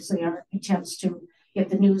these obviously are attempts to get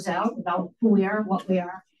the news out about who we are, what we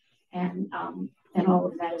are, and all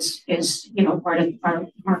of that is part of our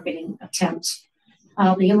marketing attempts.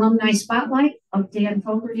 The alumni spotlight of Dan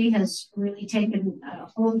Fogarty has really taken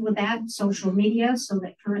hold with that, social media, so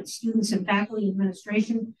that current students and faculty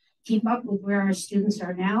administration keep up with where our students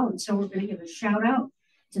are now. And so we're going to give a shout out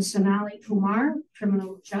to Sonali Kumar,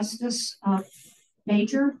 criminal justice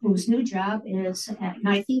major, whose new job is at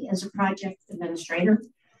Nike as a project administrator,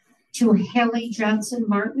 to Haley Johnson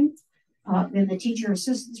Martin in the teacher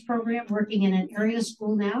assistance program, working in an area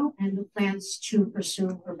school now, and who plans to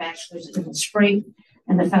pursue her bachelor's in the spring.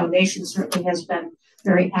 And the foundation certainly has been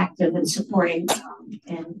very active in supporting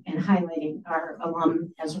and highlighting our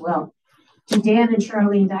alum as well. To Dan and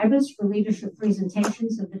Charlene Dibas for leadership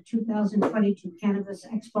presentations of the 2022 Cannabis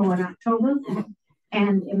Expo in October.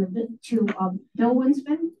 And to Bill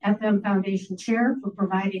Winsman, FM Foundation Chair, for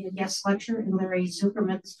providing a guest lecture in Larry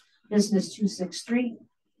Zuckerman's Business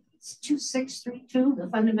 2632, The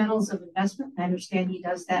Fundamentals of Investment. I understand he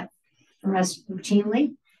does that for us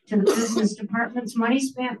routinely. To the business department's Money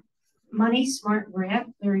Smart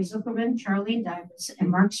Grant, Larry Zuckerman, Charlene Dibas, and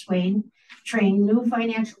Mark Swain train new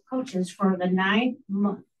financial coaches for the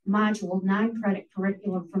 9-module non-credit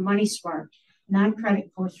curriculum for Money Smart,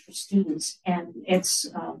 non-credit course for students. And it's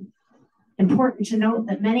important to note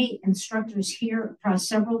that many instructors here across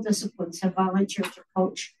several disciplines have volunteered to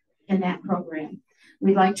coach in that program.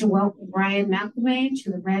 We'd like to welcome Brian McElmain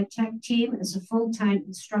to the Rad Tech team as a full-time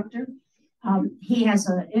instructor. He has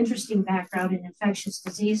an interesting background in infectious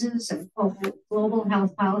diseases and global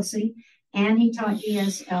health policy, and he taught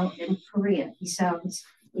ESL in Korea. He sounds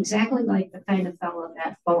exactly like the kind of fellow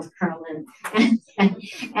that both Carlin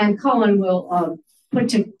and Cohen will put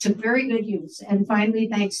to very good use. And finally,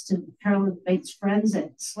 thanks to Carolyn Bates' friends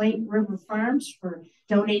at Slate River Farms for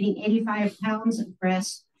donating 85 pounds of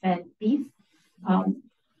grass-fed beef.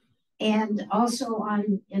 And also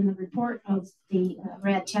in the report of the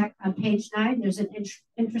Rad Tech on page 9, there's an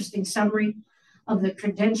interesting summary of the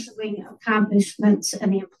credentialing accomplishments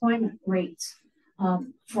and the employment rates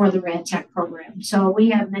for the Rad Tech program. So we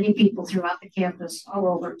have many people throughout the campus all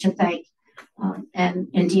over to thank. And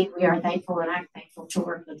indeed, we are thankful, and I'm thankful to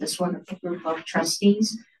work with this wonderful group of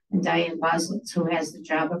trustees and Diane Boslitz, who has the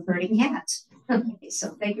job of herding cats. Okay,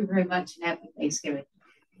 so thank you very much and happy Thanksgiving.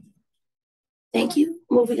 Thank you.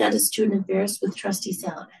 Moving on to student affairs with Trustee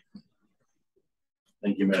Saladin.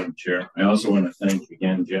 Thank you, Madam Chair. I also want to thank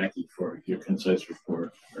again Jackie for your concise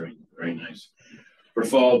report. Very, very nice. For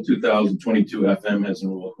fall 2022, FM has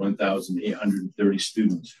enrolled 1,830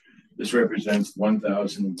 students. This represents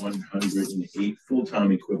 1,108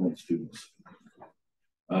 full-time equivalent students.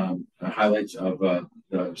 Highlights of the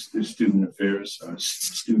student affairs,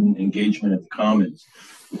 student engagement at the Commons.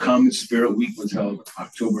 The Commons Spirit Week was held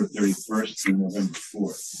October 31st through November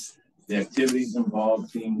 4th. The activities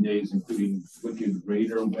involved theme days, including Wicked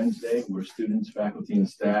Raider Wednesday, where students, faculty, and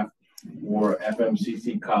staff wore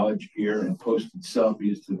FMCC college gear and posted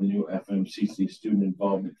selfies to the new FMCC student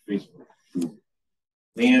involvement Facebook group.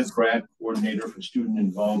 Leanne Pratt, coordinator for student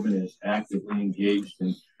involvement, is actively engaged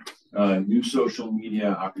in new social media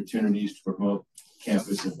opportunities to promote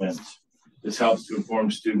campus events. This helps to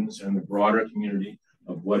inform students and the broader community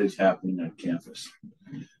of what is happening on campus.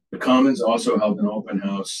 The Commons also held an open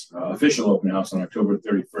house, official open house on October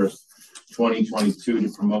 31st, 2022 to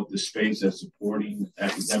promote the space as supporting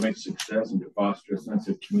academic success and to foster a sense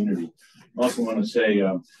of community. I also want to say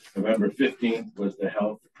November 15th was the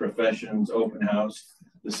Health Professions Open House.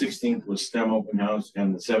 The 16th was STEM Open House,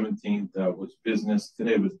 and the 17th was Business.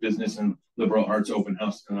 Today was Business and Liberal Arts Open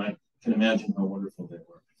House, and I can imagine how wonderful they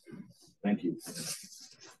were. Thank you.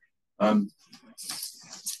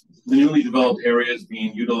 The newly developed area is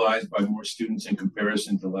being utilized by more students in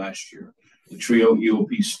comparison to last year. The TRIO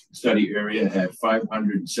EOP study area had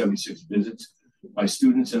 576 visits by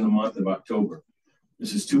students in the month of October.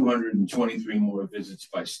 This is 223 more visits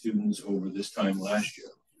by students over this time last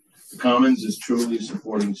year. The Commons is truly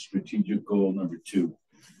supporting strategic goal number 2,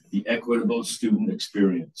 the equitable student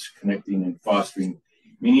experience, connecting and fostering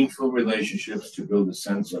meaningful relationships to build a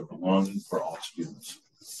sense of belonging for all students.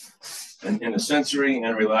 And in the sensory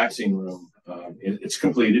and relaxing room, it's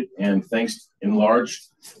completed, and thanks in large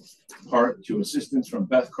part to assistance from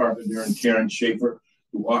Beth Carpenter and Karen Schaefer,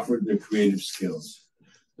 who offered their creative skills.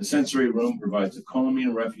 The sensory room provides a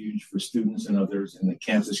calming refuge for students and others in the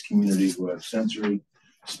campus community who have sensory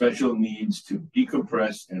special needs to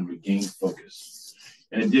decompress and regain focus.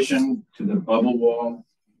 In addition to the bubble wall,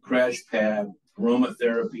 crash pad,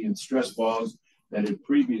 aromatherapy, and stress balls that it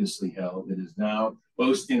previously held, it is now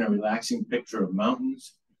boasting a relaxing picture of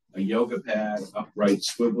mountains, a yoga pad, upright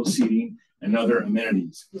swivel seating, and other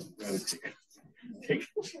amenities. Take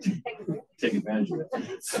advantage of it.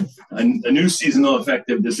 A new seasonal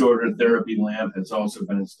affective disorder therapy lamp has also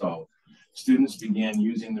been installed. Students began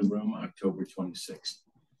using the room October 26th.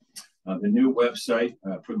 The new website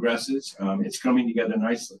progresses. It's coming together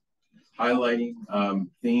nicely, highlighting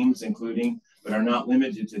themes including, but are not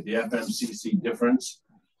limited to, the FMCC difference,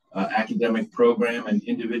 academic program and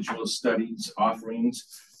individual studies offerings,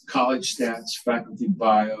 college stats, faculty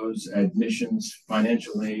bios, admissions,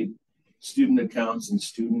 financial aid, student accounts, and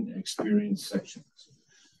student experience sections.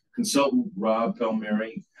 Consultant Rob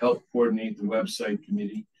Pelmary helped coordinate the website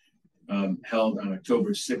committee held on October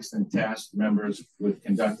 6th and tasked members with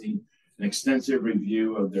conducting an extensive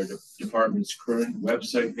review of their department's current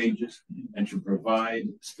website pages and to provide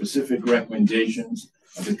specific recommendations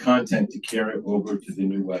of the content to carry over to the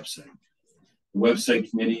new website. The website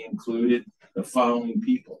committee includes the following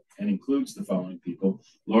people: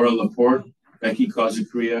 Laura Laporte, Becky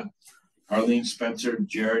Cosacria, Arlene Spencer,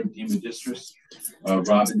 Jared DeMagistris,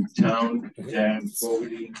 Robin Town, Dan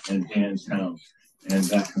Fogarty, and Dan Town. And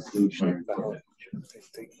that concludes my report.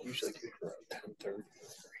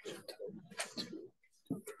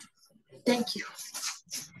 Thank you.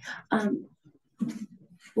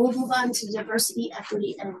 We'll move on to diversity,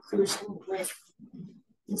 equity, and inclusion with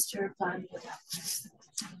Mr. Von Woodhouse.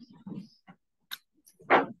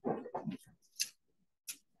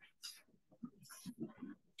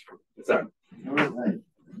 Sorry. All right.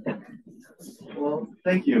 Well,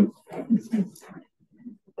 thank you. I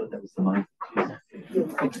thought that was the mic.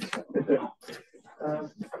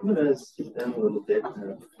 I'm going to skip down a little bit,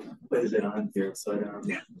 quite a bit on here. So I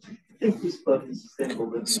think this club and sustainable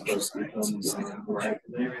living club becomes more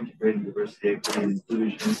actively integrating diversity, equity, and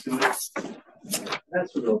inclusion into it.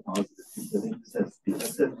 That's a real positive. I think this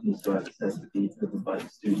has to be driven by the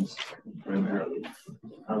students primarily.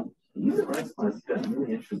 The human rights class has gotten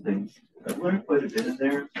really interesting. I've learned quite a bit in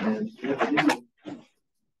there, and we have a new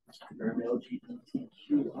term,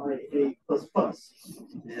 LGBTQIA++.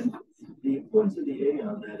 And the importance of the A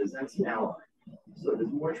on that is that's an ally. So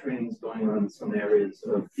there's more trainings going on in some areas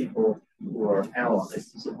of people who are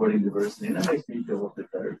allies to supporting diversity. And that makes me feel a little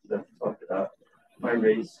bit better because I've talked about my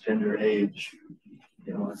race, gender, age.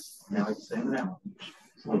 You know, now I can say I'm an ally.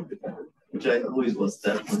 It's a little bit better, which I always was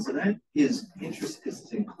that one. So that is interesting because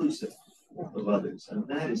it's inclusive of others. And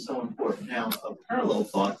that is so important. Now, a parallel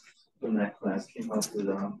thought from that class came up with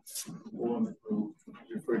a woman who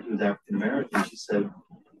referred to as African American. She said,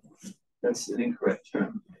 that's an incorrect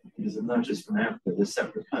term because it's not just from Africa, they're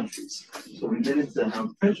separate countries. So we get into how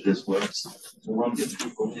prejudice works, lumping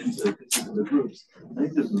people into particular groups. I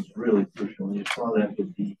think this was really crucial. And you saw that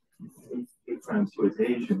with the hate crimes towards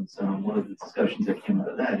Asians. One of the discussions that came out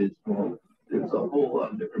of that is, well, there's a whole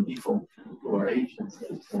lot of different people who are Asians.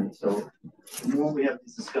 And so the more we have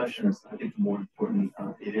these discussions, I think the more important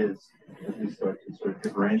it is as we start to sort of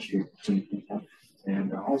differentiate between people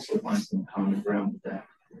and also find some common ground with that.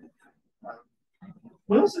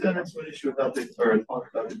 We also got into an issue about talked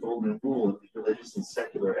about the golden rule of religious and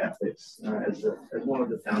secular ethics as one of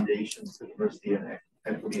the foundations of diversity and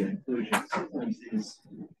equity and inclusion. Sometimes these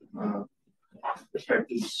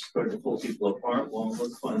perspectives start to pull people apart. Well,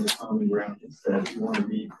 let's find the common ground instead. If you want to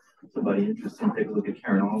read somebody interesting, take a look at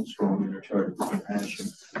Karen Armstrong in her chart of compassion.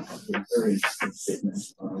 It's a very interesting statement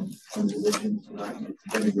on religion, not to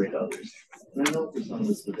denigrate others. And I know for some of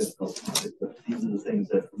this is a difficult topic, but these are the things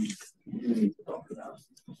that we do need to talk about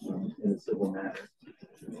in a civil manner.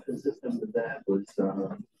 Consistent with that was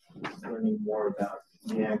learning more about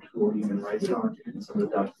the actual human rights documents. Some of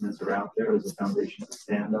the documents are out there as a foundation to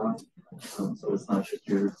stand on. So it's not just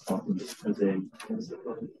you're talking as a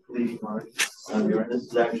leading mark. This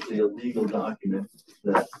is actually a legal document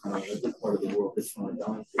that this part of the world has signed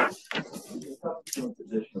on to. It's from a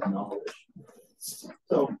position of knowledge.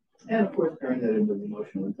 So, and of course, pairing that into the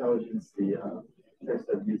emotional intelligence, the text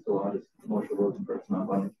I've used a lot is Marshall Rosenberg's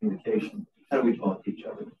nonviolent communication. How do we talk to each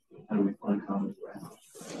other? How do we find common ground?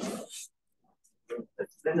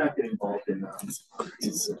 They're not getting involved in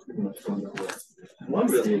pretty much going nowhere. One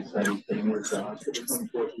really exciting thing was to become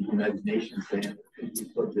forth the United Nations Day, and we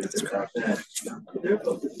spoke a bit about that. But their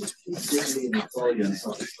focus is peace, dignity, and equality on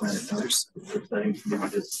top of planet Earth. It's exciting to me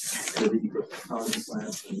just for the ecology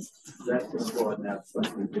plans, and that's going to broaden out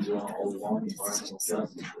something we've been doing all along, environmental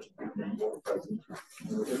justice, which is more present.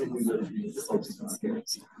 And everything we really need to focus on here,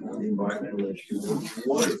 the environmental issues.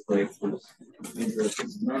 Water place was interesting.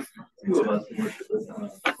 Not few of us who work with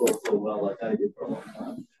so well like I did for a long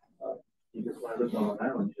time. Because when I lived on Long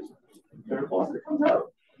Island, just their water comes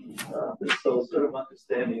out. So sort of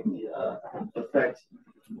understanding the effect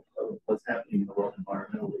of what's happening in the world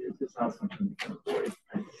environmentally is just not something you can avoid.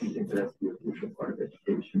 I think that has to be a crucial part of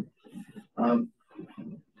education.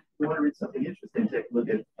 We want to read something interesting. Take a look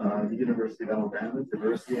at the University of Alabama,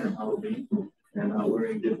 diversity and Halloween, and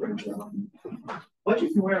wearing different what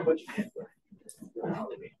you can wear and what you can't wear.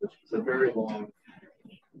 Halloween, which is a very long,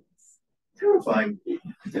 terrifying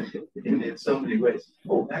in so many ways.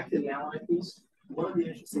 Oh, back to the ally piece. One of the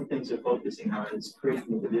interesting things they're focusing on is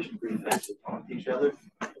creating a division for you guys to talk to each other.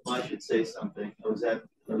 If I should say something, I was at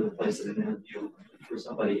another place at an interview for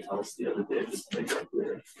somebody else the other day, just to make it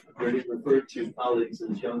clear, where he referred to colleagues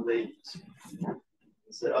as young ladies. He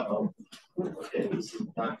said, okay, this is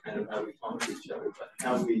not kind of how we talk to each other, but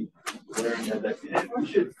how we learn that if you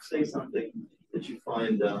should say something that you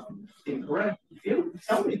find incorrect,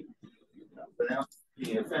 tell me without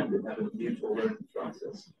being offended, having a mutual learning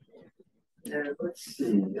process. And let's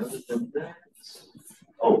see, other than that,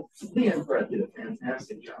 Leanne Brett did a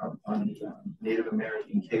fantastic job on the Native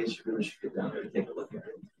American case. You really should get down there and take a look at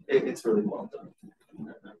it. It's really well done.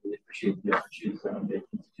 I really appreciate the opportunities that I'm making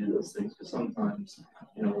to do those things, because sometimes,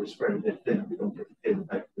 we're spread a bit thin and we don't get to pay the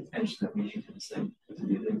type of attention that we need to this thing to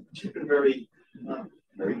do things. But you've been very,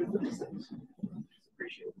 very good with these things.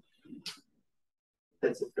 Appreciate it.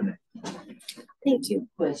 That's it for me. Thank you.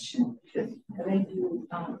 Question. When you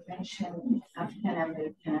mentioned African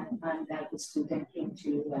American and that the student came to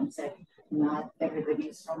you and said, not everybody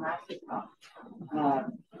is from Africa.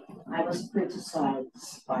 I was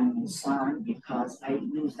criticized by my son because I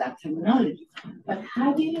use that terminology. But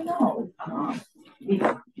how do you know?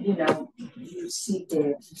 If you see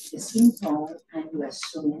the skin tone and you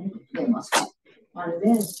assume they must be,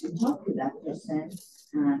 unless you talk to that person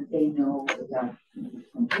and they know that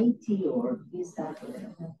from Haiti or this, that,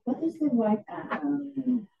 or what is the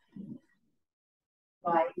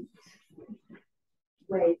right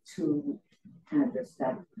way to address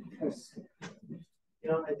that person?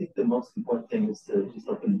 I think the most important thing is to just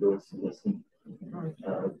open the doors to listen.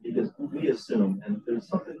 Because we assume, and there's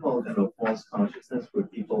something called false consciousness where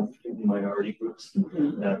people, minority groups,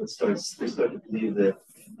 they start to believe that,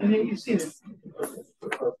 and then you've seen it across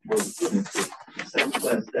the world, second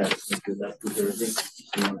class status, because that's deserving,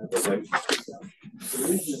 you don't have the right to do that. So the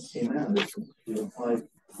reason this came out is to apply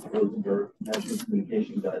Rosenberg National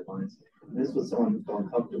Communication Guidelines. And this was someone who felt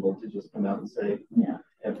uncomfortable to just come out and say,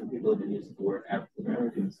 after people have been using the word African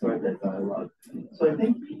American, start that dialogue. So I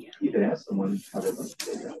think you could ask someone how they want to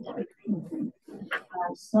say that.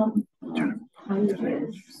 Some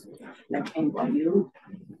colleges, like NYU,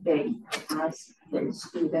 they ask the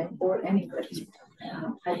student or anybody,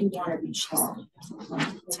 how do you want to be taught?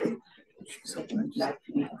 So like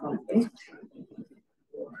to be convict,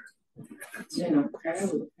 or,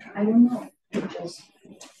 I don't know. Just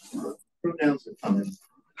pronouns are coming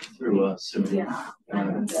through soon. Yeah,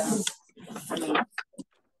 and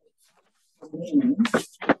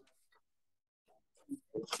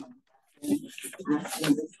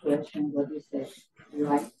and what is the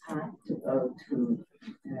right path to go to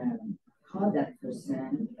call that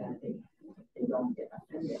person that they don't get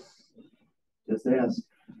offended? Just ask.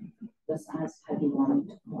 Just ask, how do you want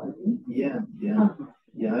me to call you? Yeah, yeah.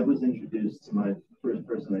 Yeah, I was introduced to my first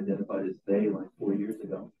person identified as they like 4 years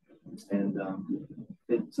ago. And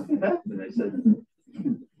something happened. And I said,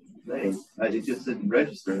 they. I just didn't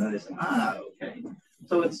register. And I said, okay.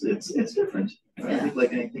 So it's different. Right? I think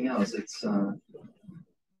like anything else, it's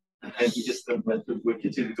and we just we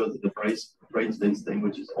continue to go through the rights-based thing,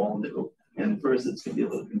 which is all new. And first it's gonna be a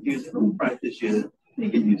little confusing. But practice, you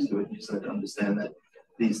get used to it. You start to understand that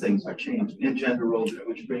these things are changing. And gender roles,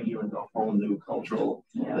 which bring you into a whole new cultural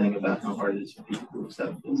thing about how hard it is for people to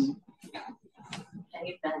accept this. Can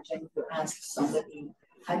you imagine to ask somebody,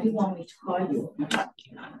 how do you want me to call you?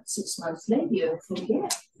 6 months later, you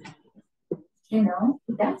forget. You know,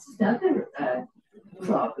 that's another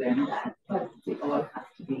problem that, but we all have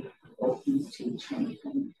to be open to change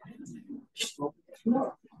and open the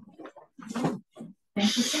floor.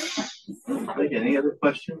 Thank you so much. Like any other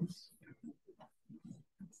questions?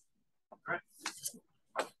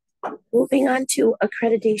 Moving on to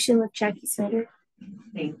accreditation with Jackie Snyder.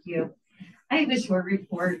 Thank you. I have a short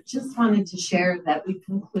report. Just wanted to share that we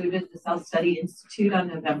concluded the Self-Study Institute on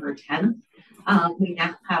November 10th. We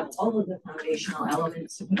now have all of the foundational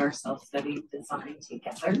elements to put our self-study design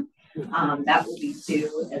together. That will be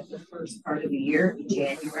due at the first part of the year in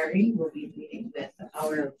January. We'll be meeting with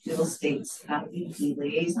our Middle States VP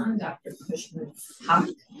liaison, Dr. Cushman Hock,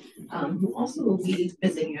 who also will be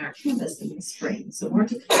visiting our campus in the spring. So more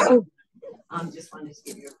to come. Just wanted to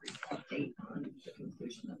give you a brief update on the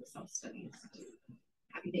conclusion of the Self-Study Institute.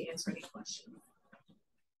 Happy to answer any questions.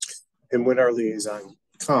 And when our liaison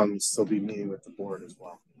comes, they'll be meeting with the board as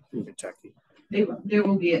well in Kentucky.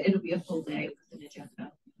 It'll be a full day with an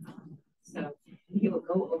agenda. So he will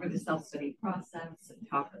go over the self-study process and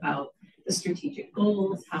talk about the strategic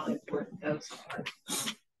goals, how important those are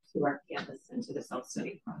to our campus and to the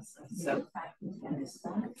self-study process. So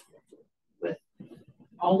with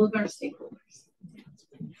all of our stakeholders.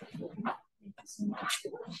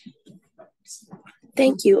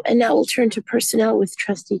 Thank you. And now we'll turn to personnel with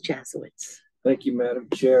Trustee Jasowitz. Thank you, Madam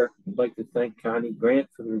Chair. I'd like to thank Connie Grant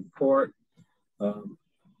for the report.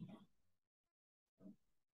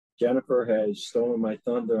 Jennifer has stolen my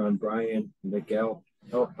thunder on Brian Miguel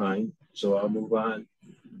Alpine, so I'll move on.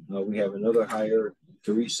 We have another hire,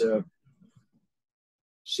 Teresa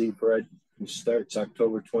Seafred, who starts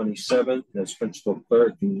October 27th as principal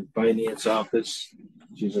clerk in the finance office.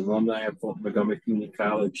 She's an alumni of Fulton-Montgomery Community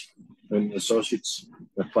College, earning associates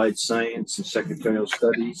in applied science and secretarial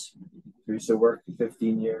studies. Teresa worked for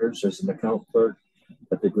 15 years as an account clerk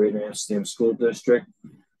at the Greater Amsterdam School District.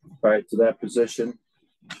 Prior to that position,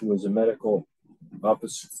 she was a medical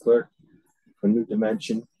office clerk for New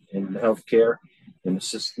Dimension in healthcare and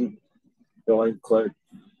assistant billing clerk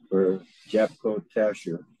for Japco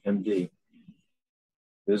Tasher, MD.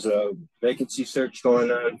 There's a vacancy search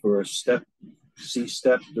going on for a step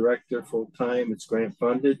director full-time. It's grant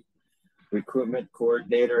funded. Recruitment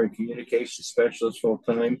coordinator and communication specialist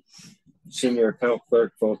full-time. Senior account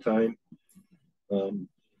clerk full-time.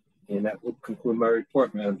 And that will conclude my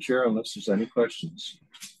report, Madam Chair, unless there's any questions.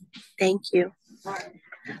 Thank you.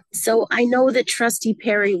 So I know that Trustee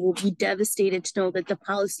Perry will be devastated to know that the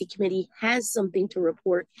policy committee has something to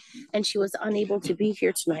report and she was unable to be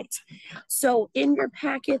here tonight. So in your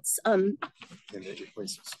packets, and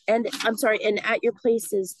at your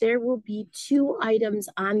places, there will be 2 items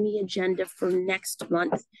on the agenda for next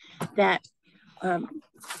month that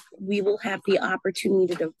we will have the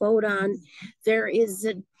opportunity to vote on. There is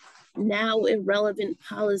a now irrelevant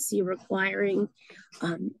policy requiring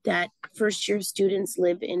that first-year students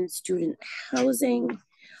live in student housing,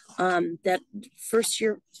 that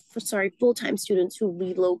full-time students who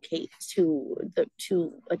relocate to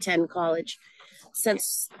attend college.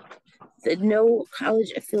 Since no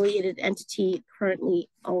college affiliated entity currently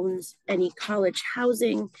owns any college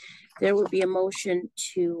housing, there would be a motion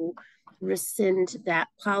to rescind that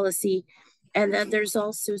policy. And then there's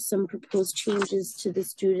also some proposed changes to the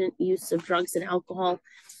student use of drugs and alcohol,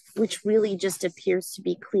 which really just appears to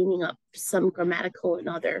be cleaning up some grammatical and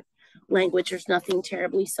other language. There's nothing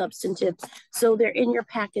terribly substantive. So they're in your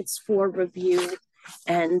packets for review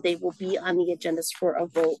and they will be on the agendas for a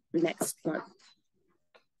vote next month.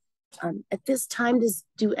 At this time,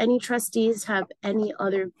 do any trustees have any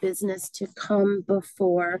other business to come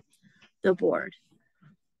before the board?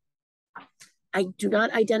 I do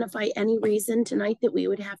not identify any reason tonight that we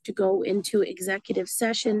would have to go into executive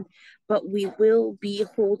session, but we will be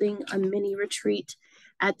holding a mini retreat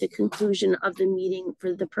at the conclusion of the meeting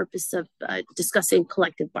for the purpose of discussing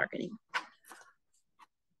collective bargaining.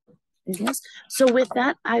 Yes. So with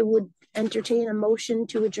that, I would entertain a motion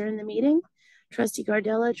to adjourn the meeting. Trustee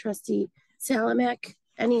Gardella, Trustee Salamak,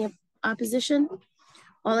 any opposition?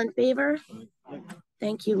 All in favor?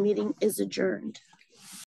 Thank you. Meeting is adjourned.